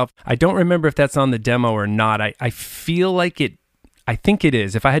that myself. I don't remember if that's on the demo or not. I feel like it. I think it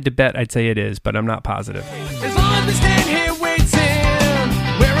is. If I had to bet, I'd say it is, but I'm not positive. As long as we stand here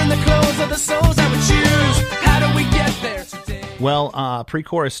waiting, wearing the clothes of the souls I would choose. How do we get there today? Well,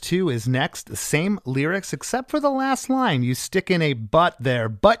 pre-chorus 2 is next. The same lyrics, except for the last line. You stick in a but there,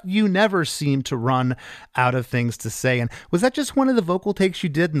 but you never seem to run out of things to say. And was that just one of the vocal takes you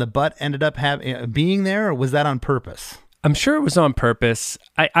did and the but ended up being there, or was that on purpose? I'm sure it was on purpose.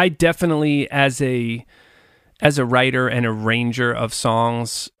 I definitely, as a writer and arranger of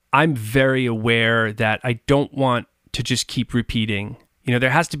songs, I'm very aware that I don't want to just keep repeating. You know,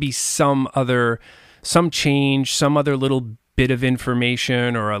 there has to be some change, some other little bit of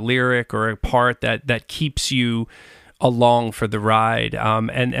information or a lyric or a part that keeps you along for the ride.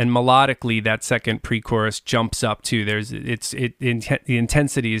 And melodically, that second pre-chorus jumps up too. The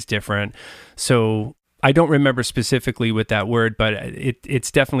intensity is different. So I don't remember specifically with that word, but it's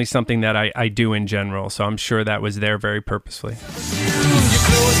definitely something that I do in general. So I'm sure that was there very purposefully. Your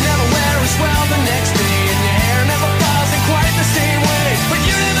clothes never wear as well the next day, and your hair never falls in quite the same way. But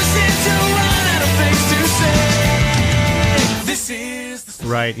you never seem to run out of things to say. This is the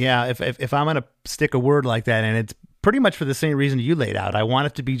story. Right, yeah. If I'm going to stick a word like that, and it's pretty much for the same reason you laid out. I want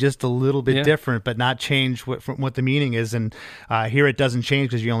it to be just a little bit different, but not change what the meaning is. And here it doesn't change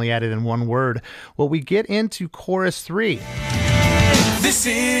because you only added in one word. Well, we get into chorus 3. This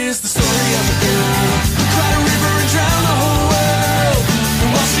is the story of a girl who cried a river and drowned the whole world. And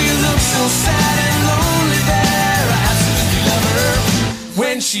while she looks so sad and lonely there, I absolutely love her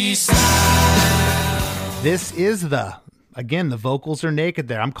when she smiles. This is Again, the vocals are naked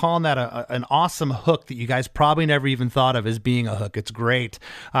there. I'm calling that an awesome hook that you guys probably never even thought of as being a hook. It's great.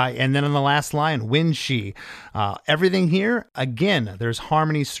 And then on the last line, when she. Everything here, again, there's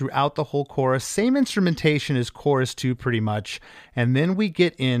harmonies throughout the whole chorus. Same instrumentation as chorus 2 pretty much. And then we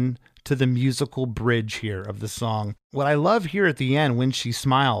get in to the musical bridge here of the song. What I love here at the end, when she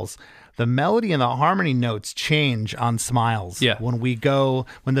smiles, the melody and the harmony notes change on smiles. Yeah. When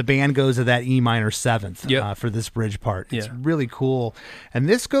the band goes to that E minor 7th for this bridge part. It's really cool. And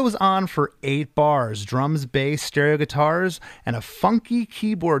this goes on for 8 bars, drums, bass, stereo guitars, and a funky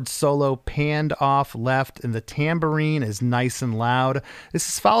keyboard solo panned off left, and the tambourine is nice and loud. This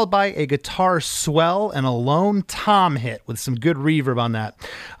is followed by a guitar swell and a lone tom hit with some good reverb on that.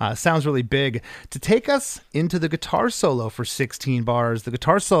 Sounds really big. To take us into the guitar solo for 16 bars, the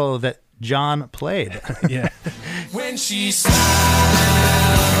guitar solo that John played. Yeah. When she smiles.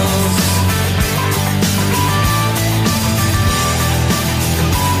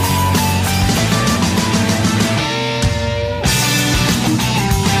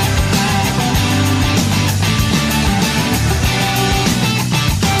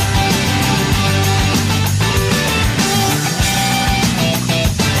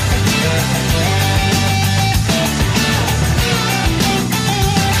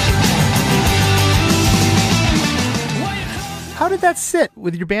 How did that sit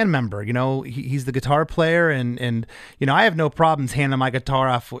with your band member? You know, he's the guitar player, and you know, I have no problems handing my guitar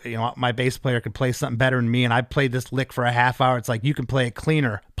off. You know, my bass player could play something better than me, and I played this lick for a half hour. It's like, you can play it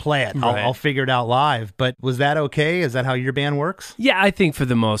cleaner, play it. Right. I'll figure it out live. But was that okay? Is that how your band works? Yeah, I think for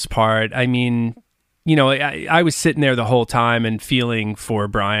the most part. I mean, you know, I was sitting there the whole time and feeling for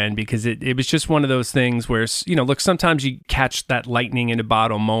Brian, because it was just one of those things where, you know, look, sometimes you catch that lightning in a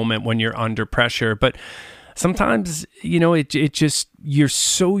bottle moment when you're under pressure, but sometimes, you know, it just, you're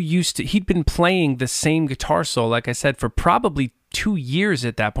so used to, he'd been playing the same guitar solo, like I said, for probably 2 years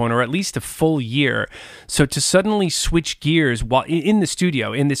at that point, or at least a full year. So to suddenly switch gears while in the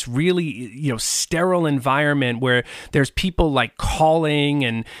studio, in this really, you know, sterile environment where there's people like calling,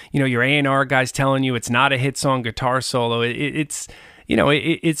 and, you know, your A&R guys telling you it's not a hit song guitar solo, it's, you know,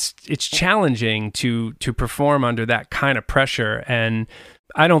 it's challenging to perform under that kind of pressure. And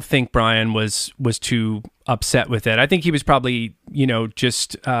I don't think Brian was too upset with it. I think he was probably, you know,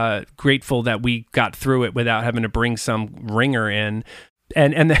 just grateful that we got through it without having to bring some ringer in.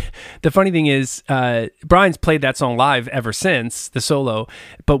 And the funny thing is, Brian's played that song live ever since, the solo,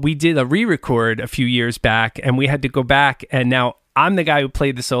 but we did a re-record a few years back, and we had to go back, and now I'm the guy who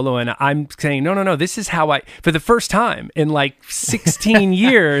played the solo, and I'm saying, no, this is how for the first time in like 16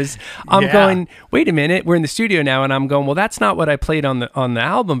 years, I'm going, wait a minute, we're in the studio now, and I'm going, well, that's not what I played on the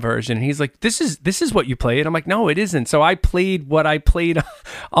album version. And he's like, this is what you played. I'm like, no, it isn't. So I played what I played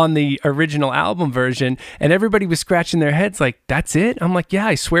on the original album version, and everybody was scratching their heads like, that's it? I'm like, yeah,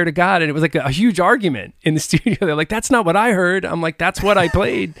 I swear to God. And it was like a huge argument in the studio. They're like, that's not what I heard. I'm like, that's what I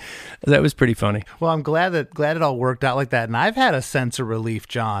played. That was pretty funny. Well, I'm glad it all worked out like that. And I've had a sense of relief,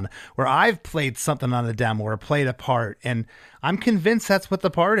 John, where I've played something on the demo or played a part, and I'm convinced that's what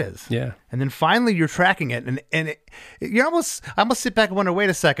the part is. Yeah. And then finally you're tracking it, and I almost sit back and wonder, wait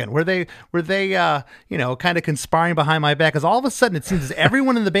a second, were they kind of conspiring behind my back? Because all of a sudden it seems as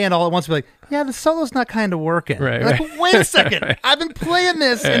everyone in the band all at once be like, yeah, the solo's not kind of working. Right. Like, wait a second, I've been playing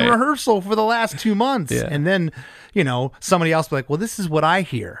this in rehearsal for the last 2 months, and then somebody else be like, well, this is what I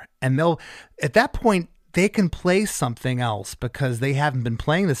hear, and they'll at that point, they can play something else because they haven't been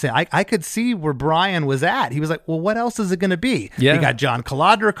playing the same. I could see where Brian was at. He was like, well, what else is it going to be? Yeah. You got John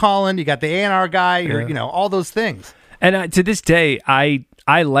Colodra calling, you got the A&R guy, or, all those things. And to this day, I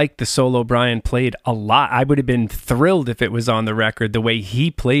like the solo Brian played a lot. I would have been thrilled if it was on the record the way he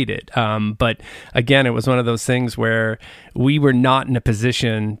played it. But again, it was one of those things where we were not in a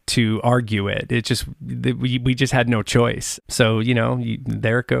position to argue it. It just we just had no choice. So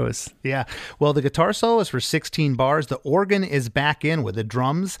there it goes. Yeah. Well, the guitar solo is for 16 bars. The organ is back in with the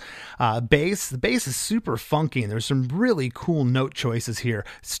drums, bass. The bass is super funky, and there's some really cool note choices here.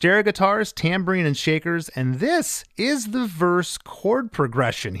 Stereo guitars, tambourine, and shakers, and this is the verse chord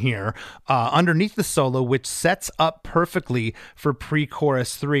progression here underneath the solo, which sets up perfectly for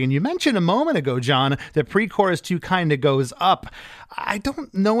pre-chorus 3. And you mentioned a moment ago, John, that pre-chorus 2 kind of goes up. I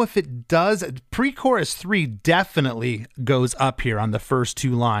don't know if it does. Pre-chorus 3 definitely goes up here on the first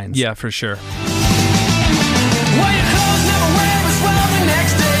 2 lines. Yeah, for sure. Well, your clothes never wear as well the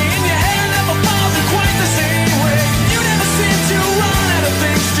next day, and your hair never falls in quite the same way. You never seem to run out of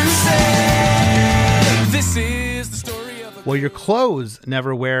things to say. This is the story of a... Well, your clothes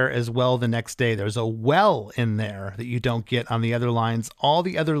never wear as well the next day. There's a well in there that you don't get on the other lines. All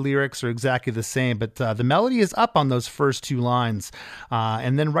the other lyrics are exactly the same, but the melody is up on those first 2 lines.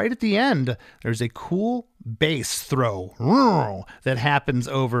 And then right at the end, there's a cool bass throw that happens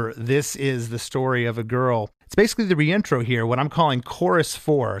over "This is the story of a girl." It's basically the reintro here, what I'm calling chorus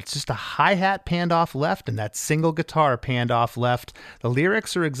 4. It's just a hi-hat panned off left and that single guitar panned off left. The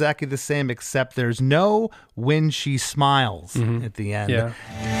lyrics are exactly the same, except there's no "when she smiles" at the end. Yeah.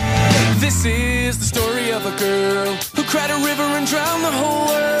 This is the story of a girl who cried a river and drowned the whole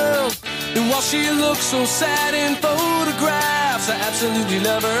world. And while she looks so sad in photographs, I absolutely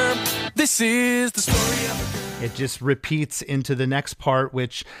love her. This is the story of a girl. It just repeats into the next part,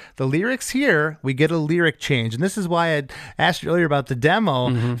 which the lyrics here, we get a lyric change. And this is why I asked you earlier about the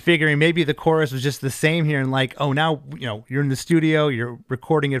demo, figuring maybe the chorus was just the same here, and like, oh, now, you're in the studio, you're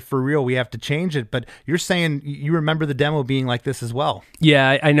recording it for real, we have to change it. But you're saying you remember the demo being like this as well.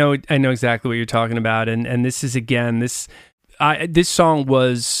 Yeah, I know exactly what you're talking about. And this is, again, this song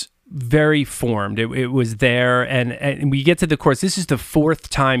was very formed. It was there, and we get to the chorus. This is the 4th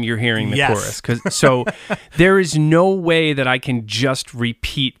time you're hearing the chorus, so there is no way that I can just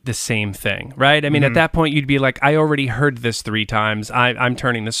repeat the same thing, right? I mean, at that point, you'd be like, I already heard this 3 times. I'm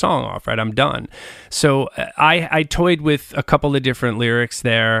turning the song off, right? I'm done. So I toyed with a couple of different lyrics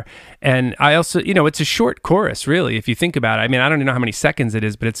there, and I also, it's a short chorus, really, if you think about it. I mean, I don't even know how many seconds it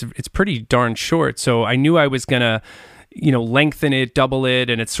is, but it's pretty darn short. So I knew I was gonna lengthen it, double it,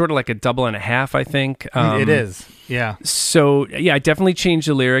 and it's sort of like a double and a half, I think. It is, yeah. So, yeah, I definitely changed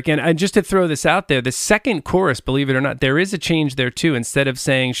the lyric. And just to throw this out there, the second chorus, believe it or not, there is a change there, too. Instead of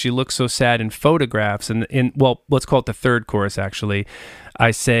saying she looks so sad in photographs, well, let's call it the third chorus, actually,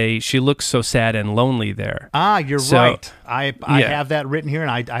 I say she looks so sad and lonely there. Ah, you're right. I have that written here,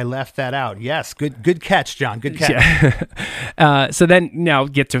 and I left that out. Yes, good catch, John. Good catch. Yeah. So then now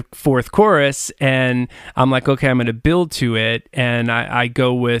get to 4th chorus, and I'm like, okay, I'm going to build to it, and I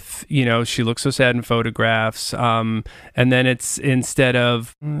go with, she looks so sad in photographs, and then it's instead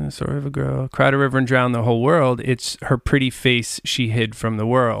of story of a girl, cried a river and drowned the whole world, it's her pretty face she hid from the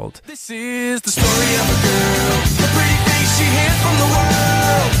world. This is the story of a girl, the pretty face she hid from the world.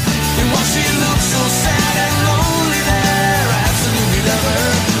 And while she looks so sad and lonely there, I absolutely love her.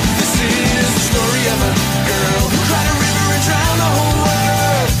 This is the story of a girl who cried a river and drowned the whole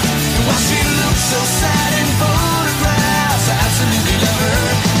world. And while she looks so sad in photographs, I absolutely love her.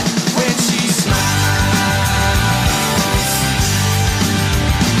 When she smiles,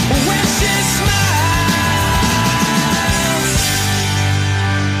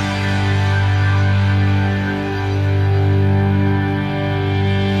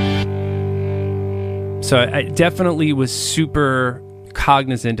 So I definitely was super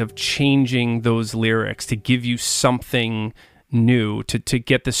cognizant of changing those lyrics to give you something new, to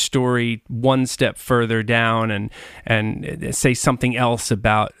get the story one step further down and say something else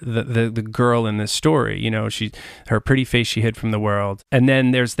about the girl in this story. You know, her pretty face she hid from the world. And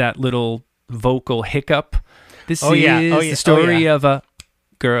then there's that little vocal hiccup. This is the story of a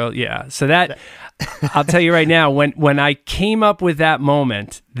girl. Yeah. So that I'll tell you right now, when I came up with that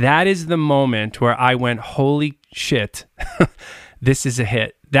moment, that is the moment where I went, holy shit, this is a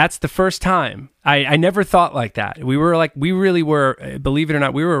hit. That's the first time. I never thought like that. We really were, believe it or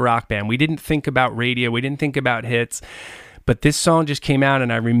not, we were a rock band. We didn't think about radio. We didn't think about hits. But this song just came out,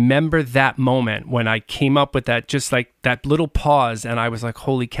 and I remember that moment when I came up with that, just like that little pause, and I was like,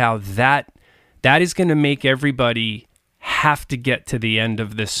 holy cow, that is going to make everybody have to get to the end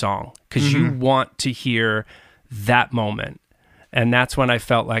of this song, because you want to hear that moment. And that's when I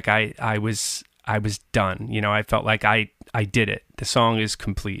felt like I was done. You know, I felt like I did it. The song is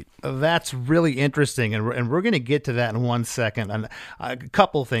complete. That's really interesting, and we're going to get to that in 1 second. And a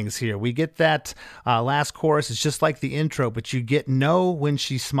couple things here. We get that last chorus. It's just like the intro, but you get "Know When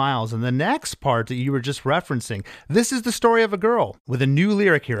She Smiles." And the next part that you were just referencing, this is the story of a girl with a new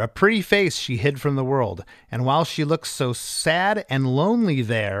lyric here. A pretty face she hid from the world. And while she looks so sad and lonely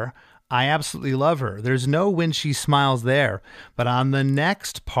there, I absolutely love her. There's no when she smiles there. But on the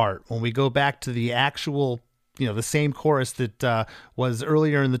next part, when we go back to the actual, the same chorus that was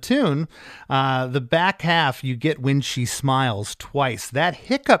earlier in the tune, the back half, you get when she smiles twice. That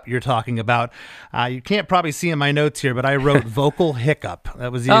hiccup you're talking about, you can't probably see in my notes here, but I wrote vocal hiccup.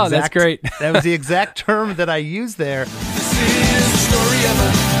 That was the that's great. That was the exact term that I used there. This is the story of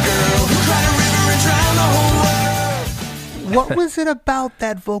a girl who cried a river and drowned the whole world. What was it about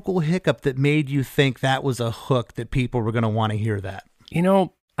that vocal hiccup that made you think that was a hook that people were going to want to hear that?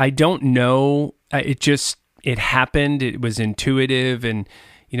 I don't know. It happened. It was intuitive, and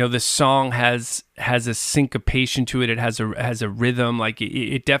the song has a syncopation to it. It has a rhythm. Like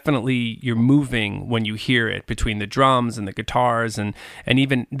it definitely, you're moving when you hear it between the drums and the guitars and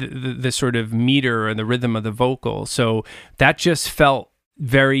even the sort of meter and the rhythm of the vocal. So that just felt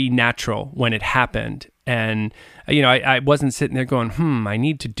very natural when it happened. And I wasn't sitting there going, I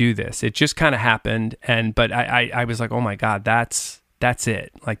need to do this. It just kind of happened. But I was like, oh my God, that's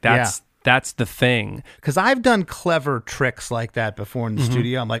it. Like that's the thing. Because I've done clever tricks like that before in the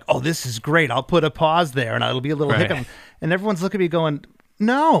studio. I'm like, oh, this is great. I'll put a pause there and it'll be a little hiccup. And everyone's looking at me going,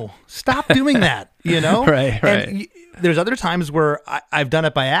 no, stop doing that, Right. And there's other times where I've done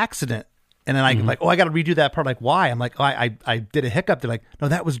it by accident. And then I'm like, oh, I got to redo that part. Like, why? I'm like, oh, I did a hiccup. They're like, no,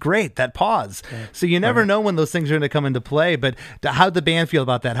 that was great. That pause. Yeah. So you never know when those things are going to come into play. But how'd the band feel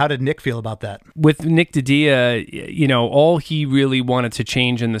about that? How did Nick feel about that? With Nick Didia, all he really wanted to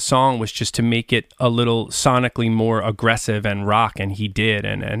change in the song was just to make it a little sonically more aggressive and rock. And he did.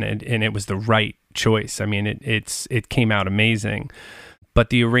 And it was the right choice. I mean, it came out amazing. But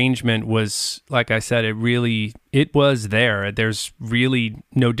the arrangement was, like I said, it was there. There's really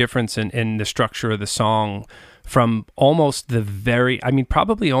no difference in the structure of the song from almost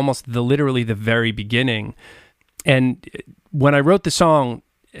probably almost literally the very beginning. And when I wrote the song,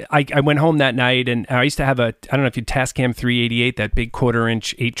 I went home that night, and I used to have I don't know if you Tascam 388, that big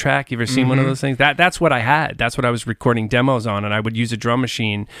 1/4-inch 8-track. You ever seen one of those things? That's what I had. That's what I was recording demos on, and I would use a drum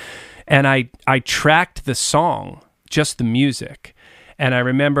machine. And I tracked the song, just the music. And I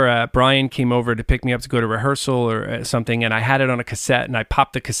remember Brian came over to pick me up to go to rehearsal or something, and I had it on a cassette, and I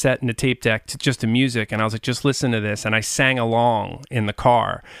popped the cassette in the tape deck to just the music, and I was like, just listen to this. And I sang along in the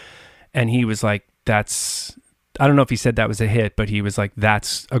car, and he was like, I don't know if he said that was a hit, but he was like,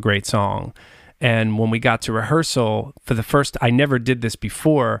 that's a great song. And when we got to rehearsal, I never did this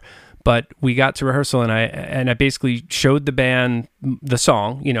before, but we got to rehearsal, and I basically showed the band the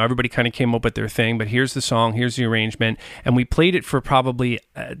song. Everybody kind of came up with their thing, but here's the song, here's the arrangement, and we played it for probably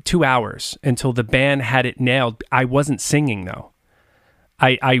 2 hours until the band had it nailed. I wasn't singing though.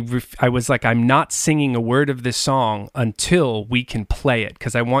 I was like, I'm not singing a word of this song until we can play it,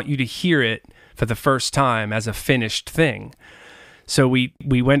 because I want you to hear it for the first time as a finished thing. So we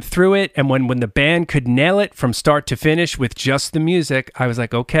went through it, and when the band could nail it from start to finish with just the music, I was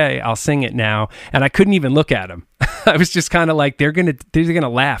like, okay, I'll sing it now. And I couldn't even look at them. I was just kind of like, they're gonna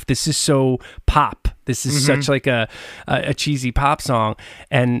laugh. This is so pop. This is such like a cheesy pop song.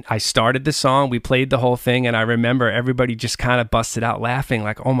 And I started the song, we played the whole thing, and I remember everybody just kind of busted out laughing,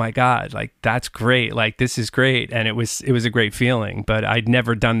 like, oh my God, like, that's great. Like, this is great. And it was a great feeling, but I'd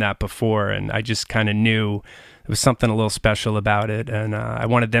never done that before. And I just kind of knew there was something a little special about it, and I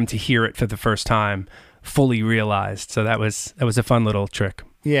wanted them to hear it for the first time, fully realized. So that was a fun little trick.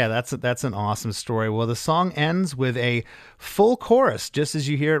 Yeah, that's an awesome story. Well, the song ends with a full chorus, just as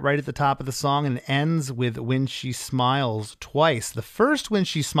you hear it right at the top of the song, and it ends with When She Smiles twice. The first When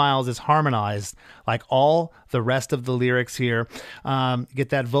She Smiles is harmonized like all the rest of the lyrics here. Get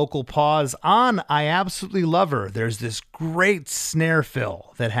that vocal pause on I Absolutely Love Her. There's this great snare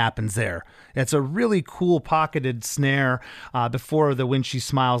fill that happens there. It's a really cool pocketed snare before the When She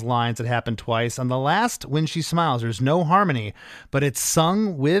Smiles lines that happen twice. On the last When She Smiles, there's no harmony, but it's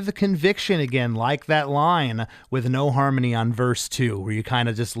sung with conviction again, like that line with no harmony on verse 2, where you kind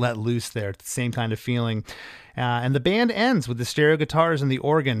of just let loose there. It's the same kind of feeling. And the band ends with the stereo guitars and the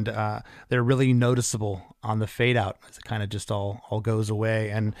organ. They're really noticeable on the fade out as it kind of just all goes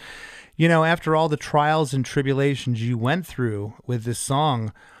away. And, you know, after all the trials and tribulations you went through with this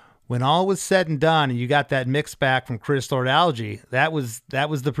song, when all was said and done, and you got that mix back from Chris Lord-Alge, that was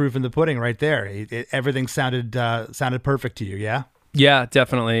the proof in the pudding right there. Everything sounded perfect to you, yeah? Yeah,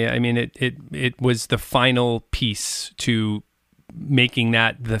 definitely. I mean, it was the final piece to making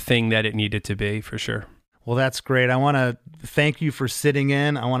that the thing that it needed to be, for sure. Well, that's great. I want to thank you for sitting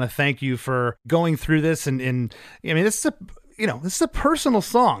in. I want to thank you for going through this. And I mean, this is a personal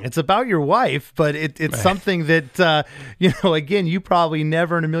song. It's about your wife, but it's right. Something that, again, you probably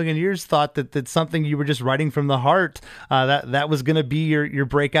never in a million years thought that something you were just writing from the heart, that was going to be your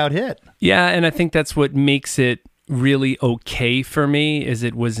breakout hit. Yeah, and I think that's what makes it really okay for me, is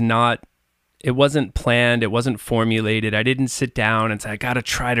it wasn't planned, it wasn't formulated. I didn't sit down and say, I got to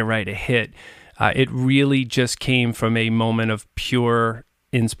try to write a hit. It really just came from a moment of pure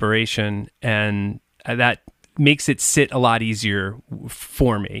inspiration, and that makes it sit a lot easier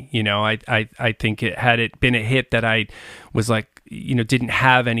for me. You know, I think had it been a hit that I was like, didn't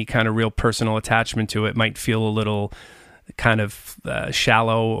have any kind of real personal attachment to, it might feel a little kind of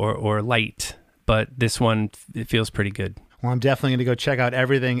shallow or light. But this one, it feels pretty good. Well, I'm definitely going to go check out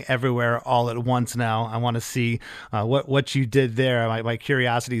Everything Everywhere All at Once now. I want to see what you did there. My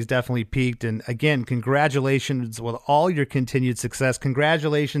curiosity is definitely piqued. And again, congratulations with all your continued success.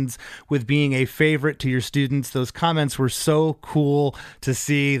 Congratulations with being a favorite to your students. Those comments were so cool to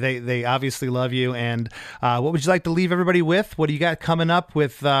see. They obviously love you. And what would you like to leave everybody with? What do you got coming up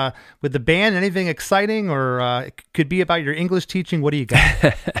with the band? Anything exciting, or it could be about your English teaching? What do you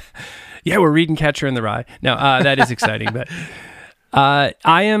got? Yeah, we're reading Catcher in the Rye. No, that is exciting. But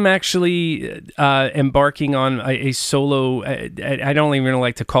I am actually embarking on a solo. I don't even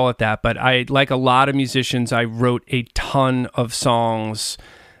like to call it that, but like a lot of musicians, I wrote a ton of songs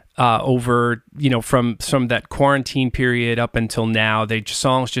over, from that quarantine period up until now.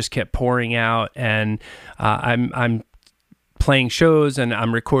 Songs just kept pouring out, and I'm playing shows, and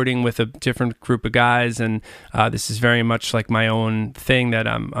I'm recording with a different group of guys, and this is very much like my own thing that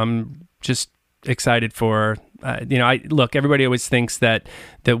I'm just excited for. Look, everybody always thinks that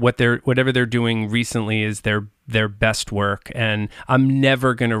whatever they're doing recently is their best work, and I'm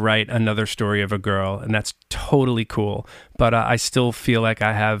never going to write another story of a girl, and that's totally cool. But I still feel like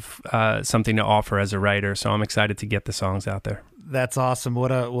I have something to offer as a writer, so I'm excited to get the songs out there. That's awesome.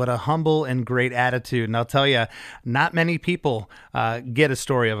 What a humble and great attitude. And I'll tell you, not many people get a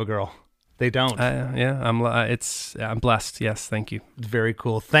story of a girl. They don't. Yeah, I'm blessed. Yes, thank you. Very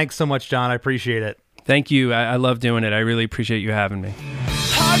cool. Thanks so much, John. I appreciate it. Thank you. I love doing it. I really appreciate you having me.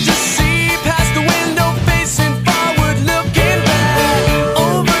 Hard to see past the window, facing forward, looking back.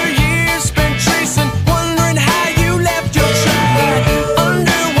 Over years spent tracing, wondering how you left your track.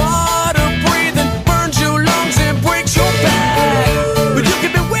 Underwater breathing, burns your lungs and breaks your back. But you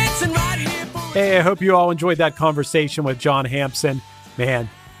could be waiting right here. Hey, I hope you all enjoyed that conversation with John Hampson. Man,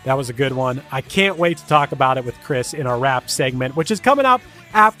 that was a good one. I can't wait to talk about it with Chris in our wrap segment, which is coming up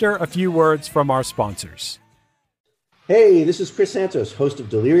after a few words from our sponsors. Hey, this is Chris Santos, host of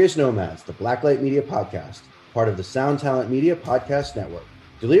Delirious Nomads, the Blacklight Media podcast, part of the Sound Talent Media Podcast Network.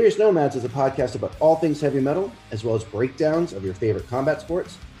 Delirious Nomads is a podcast about all things heavy metal, as well as breakdowns of your favorite combat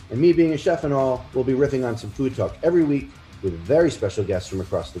sports. And me being a chef and all, we'll be riffing on some food talk every week with very special guests from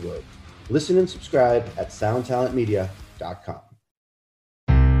across the globe. Listen and subscribe at soundtalentmedia.com.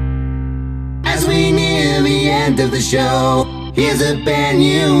 As we near the end of the show, here's a band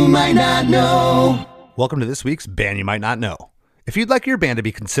you might not know. Welcome to this week's Band You Might Not Know. If you'd like your band to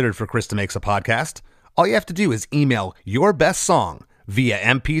be considered for Chris DeMakes a Podcast, all you have to do is email your best song via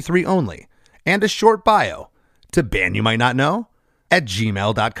MP3 only and a short bio to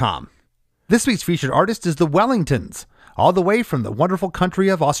bandyoumightnotknow@gmail.com. This week's featured artist is the Wellingtons, all the way from the wonderful country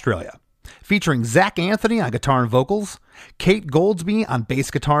of Australia. Featuring Zach Anthony on guitar and vocals, Kate Goldsby on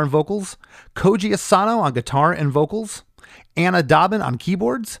bass guitar and vocals, Koji Asano on guitar and vocals, Anna Dobbin on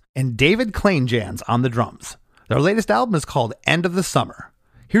keyboards, and David Kleinjans on the drums. Their latest album is called End of the Summer.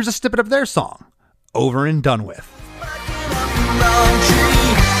 Here's a snippet of their song, Over and Done With.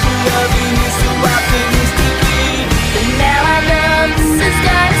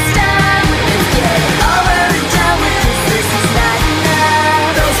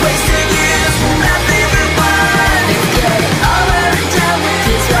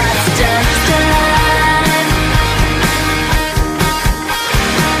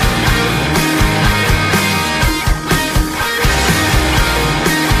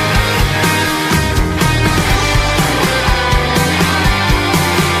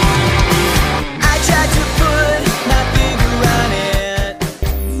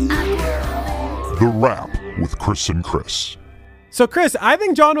 The Wrap with Chris and Chris. So, Chris, I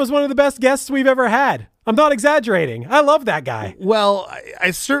think John was one of the best guests we've ever had. I'm not exaggerating. I love that guy. Well,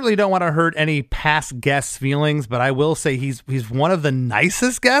 I certainly don't want to hurt any past guests' feelings, but I will say he's one of the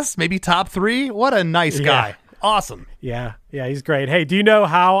nicest guests, maybe top 3. What a nice guy. Awesome. Yeah, he's great. Hey, do you know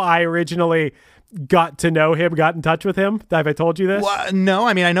how I originally got to know him, got in touch with him? Have I told you this? Well, no,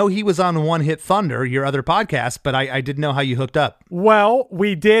 I mean, I know he was on One Hit Thunder, your other podcast, but I didn't know how you hooked up. Well,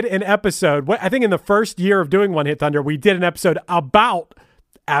 we did an episode, I think in the first year of doing One Hit Thunder, we did an episode about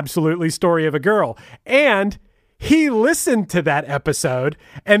Absolutely Story of a Girl. And he listened to that episode,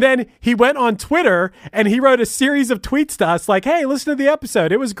 and then he went on Twitter and he wrote a series of tweets to us like, hey, listen to the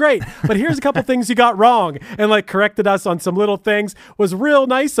episode. It was great, but here's a couple things you got wrong, and like corrected us on some little things, was real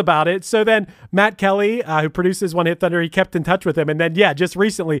nice about it. So then Matt Kelly, who produces One Hit Thunder, he kept in touch with him. And then, just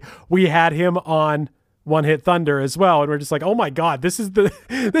recently we had him on One Hit Thunder as well. And we're just like, oh my God, this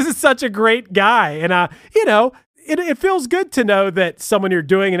is such a great guy. And, it feels good to know that someone you're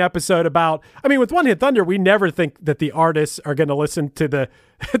doing an episode about. I mean, with One Hit Thunder, we never think that the artists are going to listen to the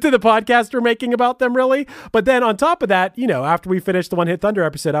podcast we're making about them, really. But then on top of that, after we finished the One Hit Thunder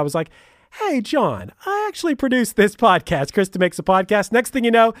episode, I was like, hey, John, I actually produced this podcast. Chris DeMakes a podcast. Next thing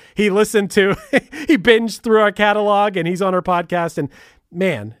you know, he binged through our catalog and he's on our podcast. And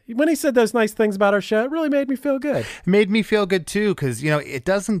man, when he said those nice things about our show, it really made me feel good. It made me feel good too, because, it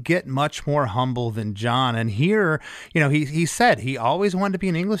doesn't get much more humble than John. And here, he said he always wanted to be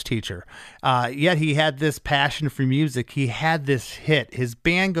an English teacher, yet he had this passion for music. He had this hit. His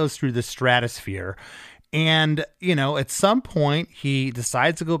band goes through the stratosphere. And, at some point, he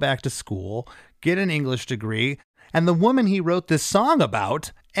decides to go back to school, get an English degree, and the woman he wrote this song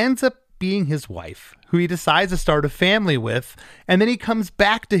about ends up being his wife, who he decides to start a family with, and then he comes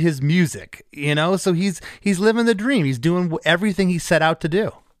back to his music, so he's living the dream. He's doing everything he set out to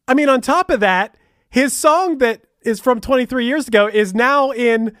do. I mean, on top of that, his song that is from 23 years ago is now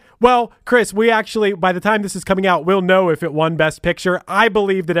in, well, Chris, we actually, by the time this is coming out, we'll know if it won Best Picture. I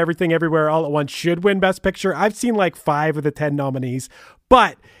believe that Everything Everywhere All at Once should win Best Picture. I've seen like 5 of the 10 nominees,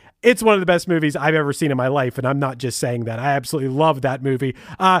 but it's one of the best movies I've ever seen in my life, and I'm not just saying that. I absolutely love that movie.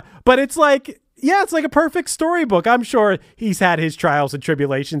 But it's like, it's like a perfect storybook. I'm sure he's had his trials and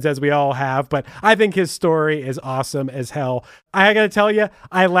tribulations, as we all have, but I think his story is awesome as hell. I got to tell you,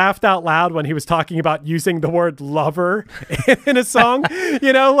 I laughed out loud when he was talking about using the word lover in a song.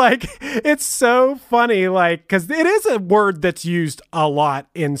 It's so funny, because it is a word that's used a lot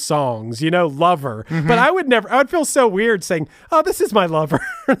in songs, lover. Mm-hmm. But I would feel so weird saying, oh, this is my lover.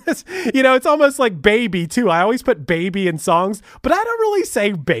 It's almost like baby too. I always put baby in songs, but I don't really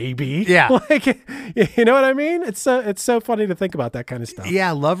say baby. Yeah. You know what I mean? It's so funny to think about that kind of stuff.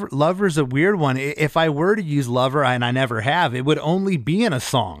 Yeah, lover's a weird one. If I were to use lover, and I never have, it would only be in a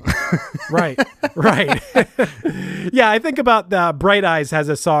song. Right. Yeah, I think about Bright Eyes has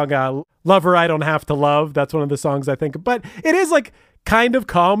a song, Lover I Don't Have to Love. That's one of the songs I think of. But it is like kind of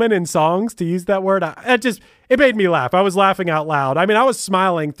common in songs to use that word. It made me laugh. I was laughing out loud. I mean, I was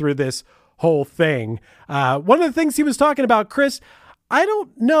smiling through this whole thing. One of the things he was talking about, Chris, I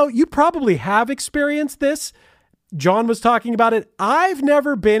don't know, you probably have experienced this. John was talking about it. I've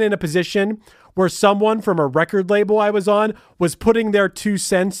never been in a position where someone from a record label I was on was putting their 2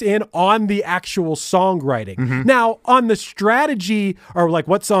 cents in on the actual songwriting. Mm-hmm. Now, on the strategy or like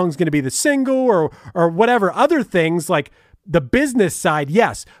what song's going to be the single or whatever other things, like the business side,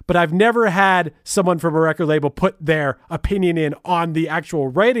 yes, but I've never had someone from a record label put their opinion in on the actual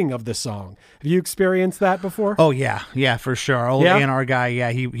writing of the song. Have you experienced that before? Oh yeah, for sure. Old A&R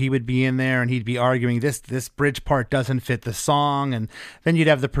guy, he would be in there and he'd be arguing this bridge part doesn't fit the song, and then you'd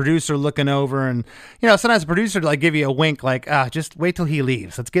have the producer looking over, and sometimes the producer would like give you a wink, like just wait till he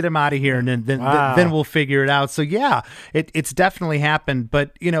leaves, let's get him out of here, and then we'll figure it out. So yeah, it's definitely happened,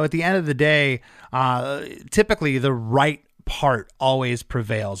 but at the end of the day, typically the right part always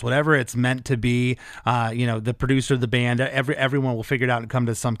prevails. Whatever it's meant to be, the producer of the band, everyone will figure it out and come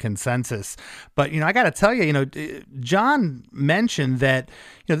to some consensus. But, I got to tell you, John mentioned that,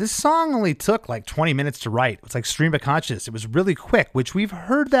 this song only took like 20 minutes to write. It's like stream of consciousness. It was really quick, which we've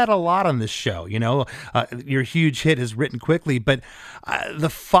heard that a lot on this show. Your huge hit is written quickly, but the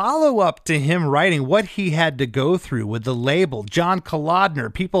follow-up to him writing what he had to go through with the label, John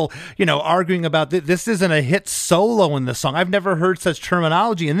Kolodner, people, arguing about this isn't a hit solo in the song. I've never heard such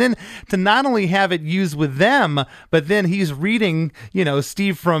terminology. And then to not only have it used with them, but then he's reading,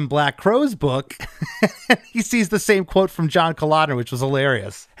 Steve from Black Crow's book. He sees the same quote from John Kolodner, which was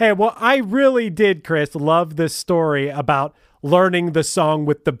hilarious. Hey, well, I really did, Chris, love this story about learning the song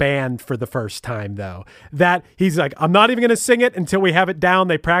with the band for the first time, though. That he's like, I'm not even going to sing it until we have it down.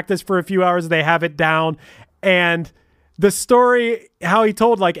 They practice for a few hours. They have it down. And the story, how he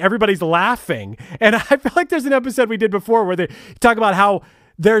told, like, everybody's laughing. And I feel like there's an episode we did before where they talk about how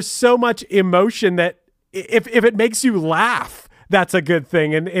there's so much emotion that if it makes you laugh, that's a good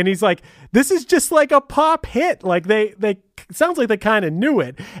thing. And he's like, this is just like a pop hit. Like they sounds like they kind of knew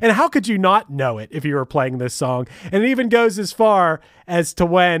it. And how could you not know it if you were playing this song? And it even goes as far as to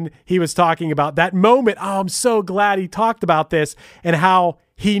when he was talking about that moment. Oh, I'm so glad he talked about this and how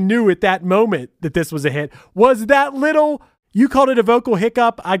he knew at that moment that this was a hit. Was that little, you called it a vocal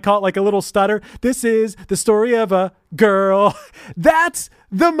hiccup, I'd call it like a little stutter. This is the story of a girl. That's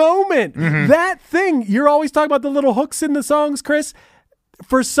the moment. Mm-hmm. That thing. You're always talking about the little hooks in the songs, Chris.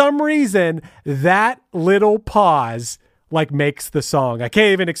 For some reason, that little pause makes the song. I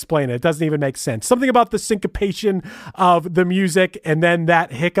can't even explain it. It doesn't even make sense. Something about the syncopation of the music and then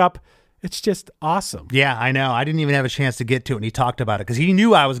that hiccup. It's just awesome. Yeah, I know. I didn't even have a chance to get to it, and he talked about it because he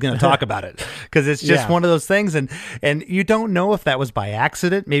knew I was going to talk about it because it's just one of those things, and you don't know if that was by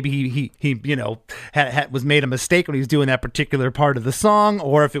accident. Maybe he was made a mistake when he was doing that particular part of the song,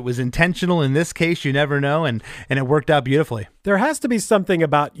 or if it was intentional. In this case, you never know, and it worked out beautifully. There has to be something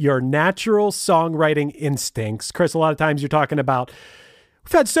about your natural songwriting instincts. Chris, a lot of times you're talking about,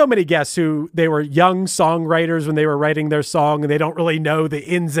 we've had so many guests who they were young songwriters when they were writing their song and they don't really know the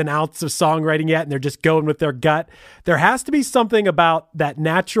ins and outs of songwriting yet and they're just going with their gut. There has to be something about that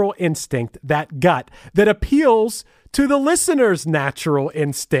natural instinct, that gut, that appeals to the listener's natural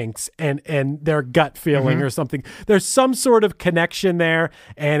instincts and their gut feeling or something. There's some sort of connection there,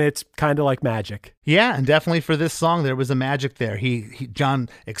 and it's kind of like magic. Yeah, and definitely for this song, there was a magic there. John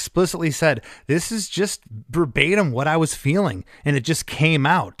explicitly said, this is just verbatim what I was feeling, and it just came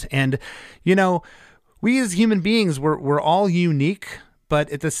out. And, we as human beings, we're all unique, but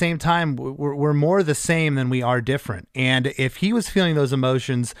at the same time, we're more the same than we are different. And if he was feeling those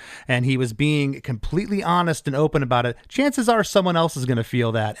emotions and he was being completely honest and open about it, chances are someone else is going to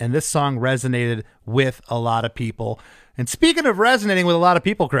feel that. And this song resonated with a lot of people. And speaking of resonating with a lot of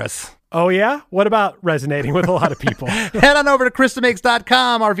people, Chris. Oh, yeah? What about resonating with a lot of people? Head on over to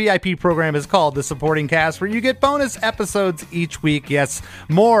ChrisDeMakes.com. Our VIP program is called The Supporting Cast, where you get bonus episodes each week. Yes,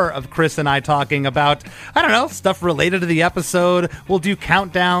 more of Chris and I talking about, stuff related to the episode. We'll do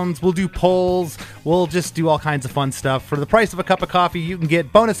countdowns. We'll do polls. We'll just do all kinds of fun stuff. For the price of a cup of coffee, you can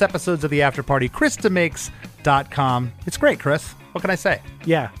get bonus episodes of the After Party. ChrisDeMakes.com. It's great, Chris. What can I say?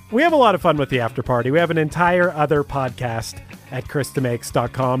 Yeah, we have a lot of fun with the After Party. We have an entire other podcast at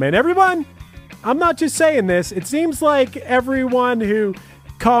ChrisDeMakes.com. And everyone, I'm not just saying this, it seems like everyone who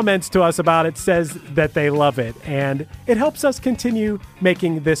comments to us about it says that they love it. And it helps us continue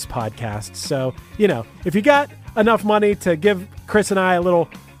making this podcast. So, if you got enough money to give Chris and I a little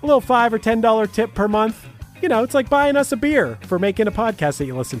 $5 or $10 tip per month, it's like buying us a beer for making a podcast that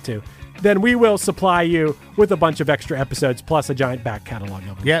you listen to. Then we will supply you with a bunch of extra episodes plus a giant back catalog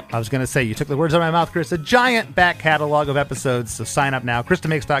of them. Yep, I was going to say, you took the words out of my mouth, Chris. A giant back catalog of episodes. So sign up now.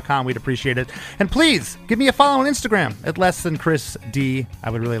 ChrisDeMakes.com. We'd appreciate it. And please give me a follow on Instagram at @LessThanChrisD. I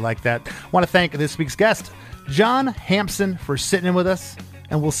would really like that. I want to thank this week's guest, John Hampson, for sitting in with us.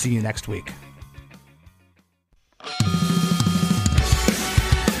 And we'll see you next week.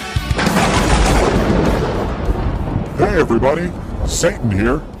 Hey, everybody. Satan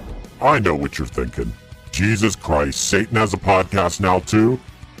here. I know what you're thinking. Jesus Christ, Satan has a podcast now too?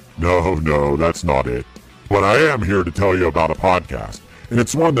 No, that's not it. But I am here to tell you about a podcast, and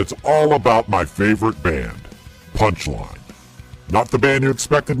it's one that's all about my favorite band, Punchline. Not the band you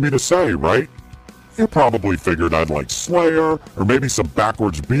expected me to say, right? You probably figured I'd like Slayer, or maybe some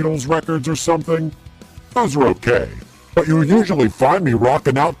backwards Beatles records or something. Those are okay. But you usually find me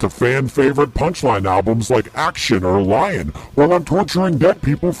rocking out to fan-favorite Punchline albums like Action or Lion while I'm torturing dead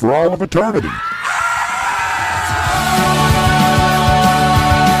people for all of eternity.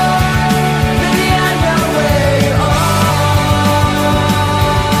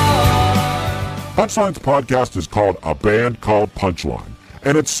 Punchline's podcast is called A Band Called Punchline,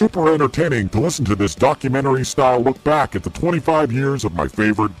 and it's super entertaining to listen to this documentary-style look back at the 25 years of my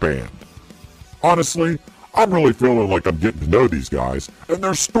favorite band. Honestly, I'm really feeling like I'm getting to know these guys, and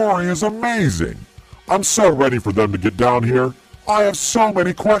their story is amazing. I'm so ready for them to get down here. I have so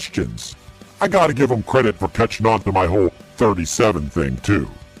many questions. I gotta give them credit for catching on to my whole 37 thing, too.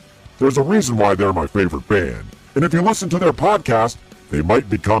 There's a reason why they're my favorite band, and if you listen to their podcast, they might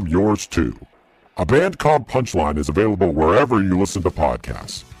become yours, too. A Band Called Punchline is available wherever you listen to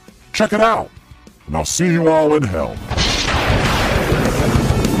podcasts. Check it out, and I'll see you all in hell.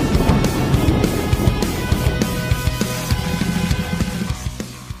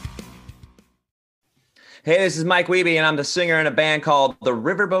 Hey, this is Mike Wiebe, and I'm the singer in a band called the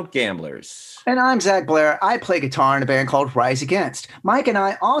Riverboat Gamblers. And I'm Zach Blair. I play guitar in a band called Rise Against. Mike and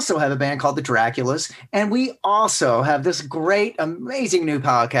I also have a band called the Draculas, and we also have this great, amazing new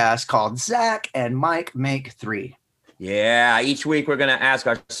podcast called Zach and Mike Make 3. Yeah, each week we're going to ask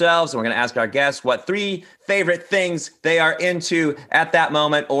ourselves and we're going to ask our guests what 3 favorite things they are into at that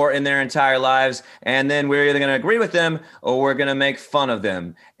moment or in their entire lives. And then we're either going to agree with them or we're going to make fun of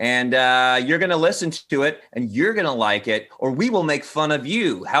them. And you're going to listen to it and you're going to like it, or we will make fun of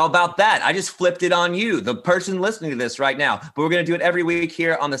you. How about that? I just flipped it on you, the person listening to this right now. But we're going to do it every week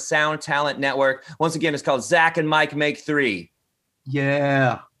here on the Sound Talent Network. Once again, it's called Zach and Mike Make 3.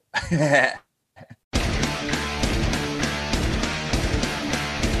 Yeah.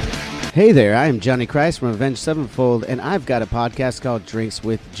 Hey there, I am Johnny Christ from Avenged Sevenfold, and I've got a podcast called Drinks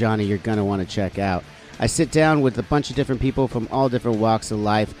with Johnny you're going to want to check out. I sit down with a bunch of different people from all different walks of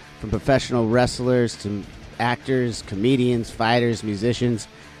life, from professional wrestlers to actors, comedians, fighters, musicians,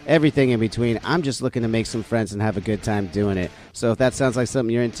 everything in between. I'm just looking to make some friends and have a good time doing it. So if that sounds like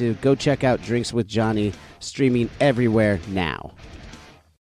something you're into, go check out Drinks with Johnny, streaming everywhere now.